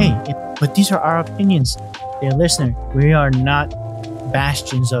 but but these are our opinions, dear listener. We are not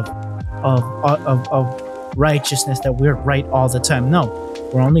bastions of righteousness that we're right all the time. No,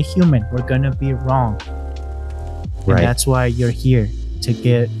 we're only human. We're gonna be wrong, and that's why you're here, to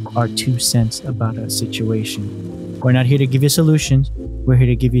get our 2 cents about a situation. We're not here to give you solutions. We're here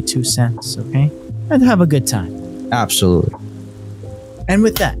to give you 2 cents, okay? And have a good time. Absolutely. And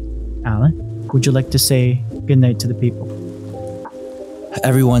with that, Alan, would you like to say goodnight to the people?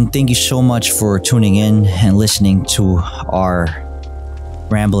 Everyone, thank you so much for tuning in and listening to our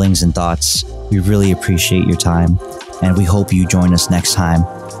ramblings and thoughts. We really appreciate your time, and we hope you join us next time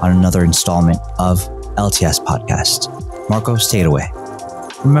on another installment of LTS Podcast. Marcos, take it away.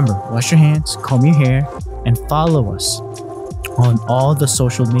 Remember, wash your hands, comb your hair, and follow us on all the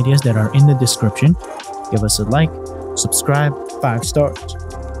social medias that are in the description. Give us a like, subscribe, 5 stars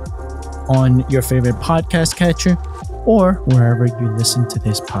on your favorite podcast catcher, or wherever you listen to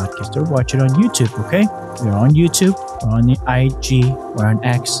this podcast, or watch it on YouTube, okay? We're on YouTube, we're on the IG, we're on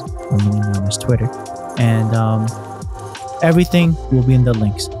X, formerly known as Twitter, and everything will be in the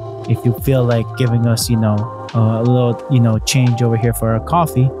links. If you feel like giving us, a little, change over here for our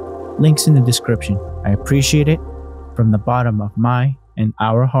coffee, links in the description. I appreciate it from the bottom of my and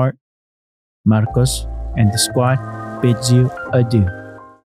our heart. Marcos and the squad bids you adieu.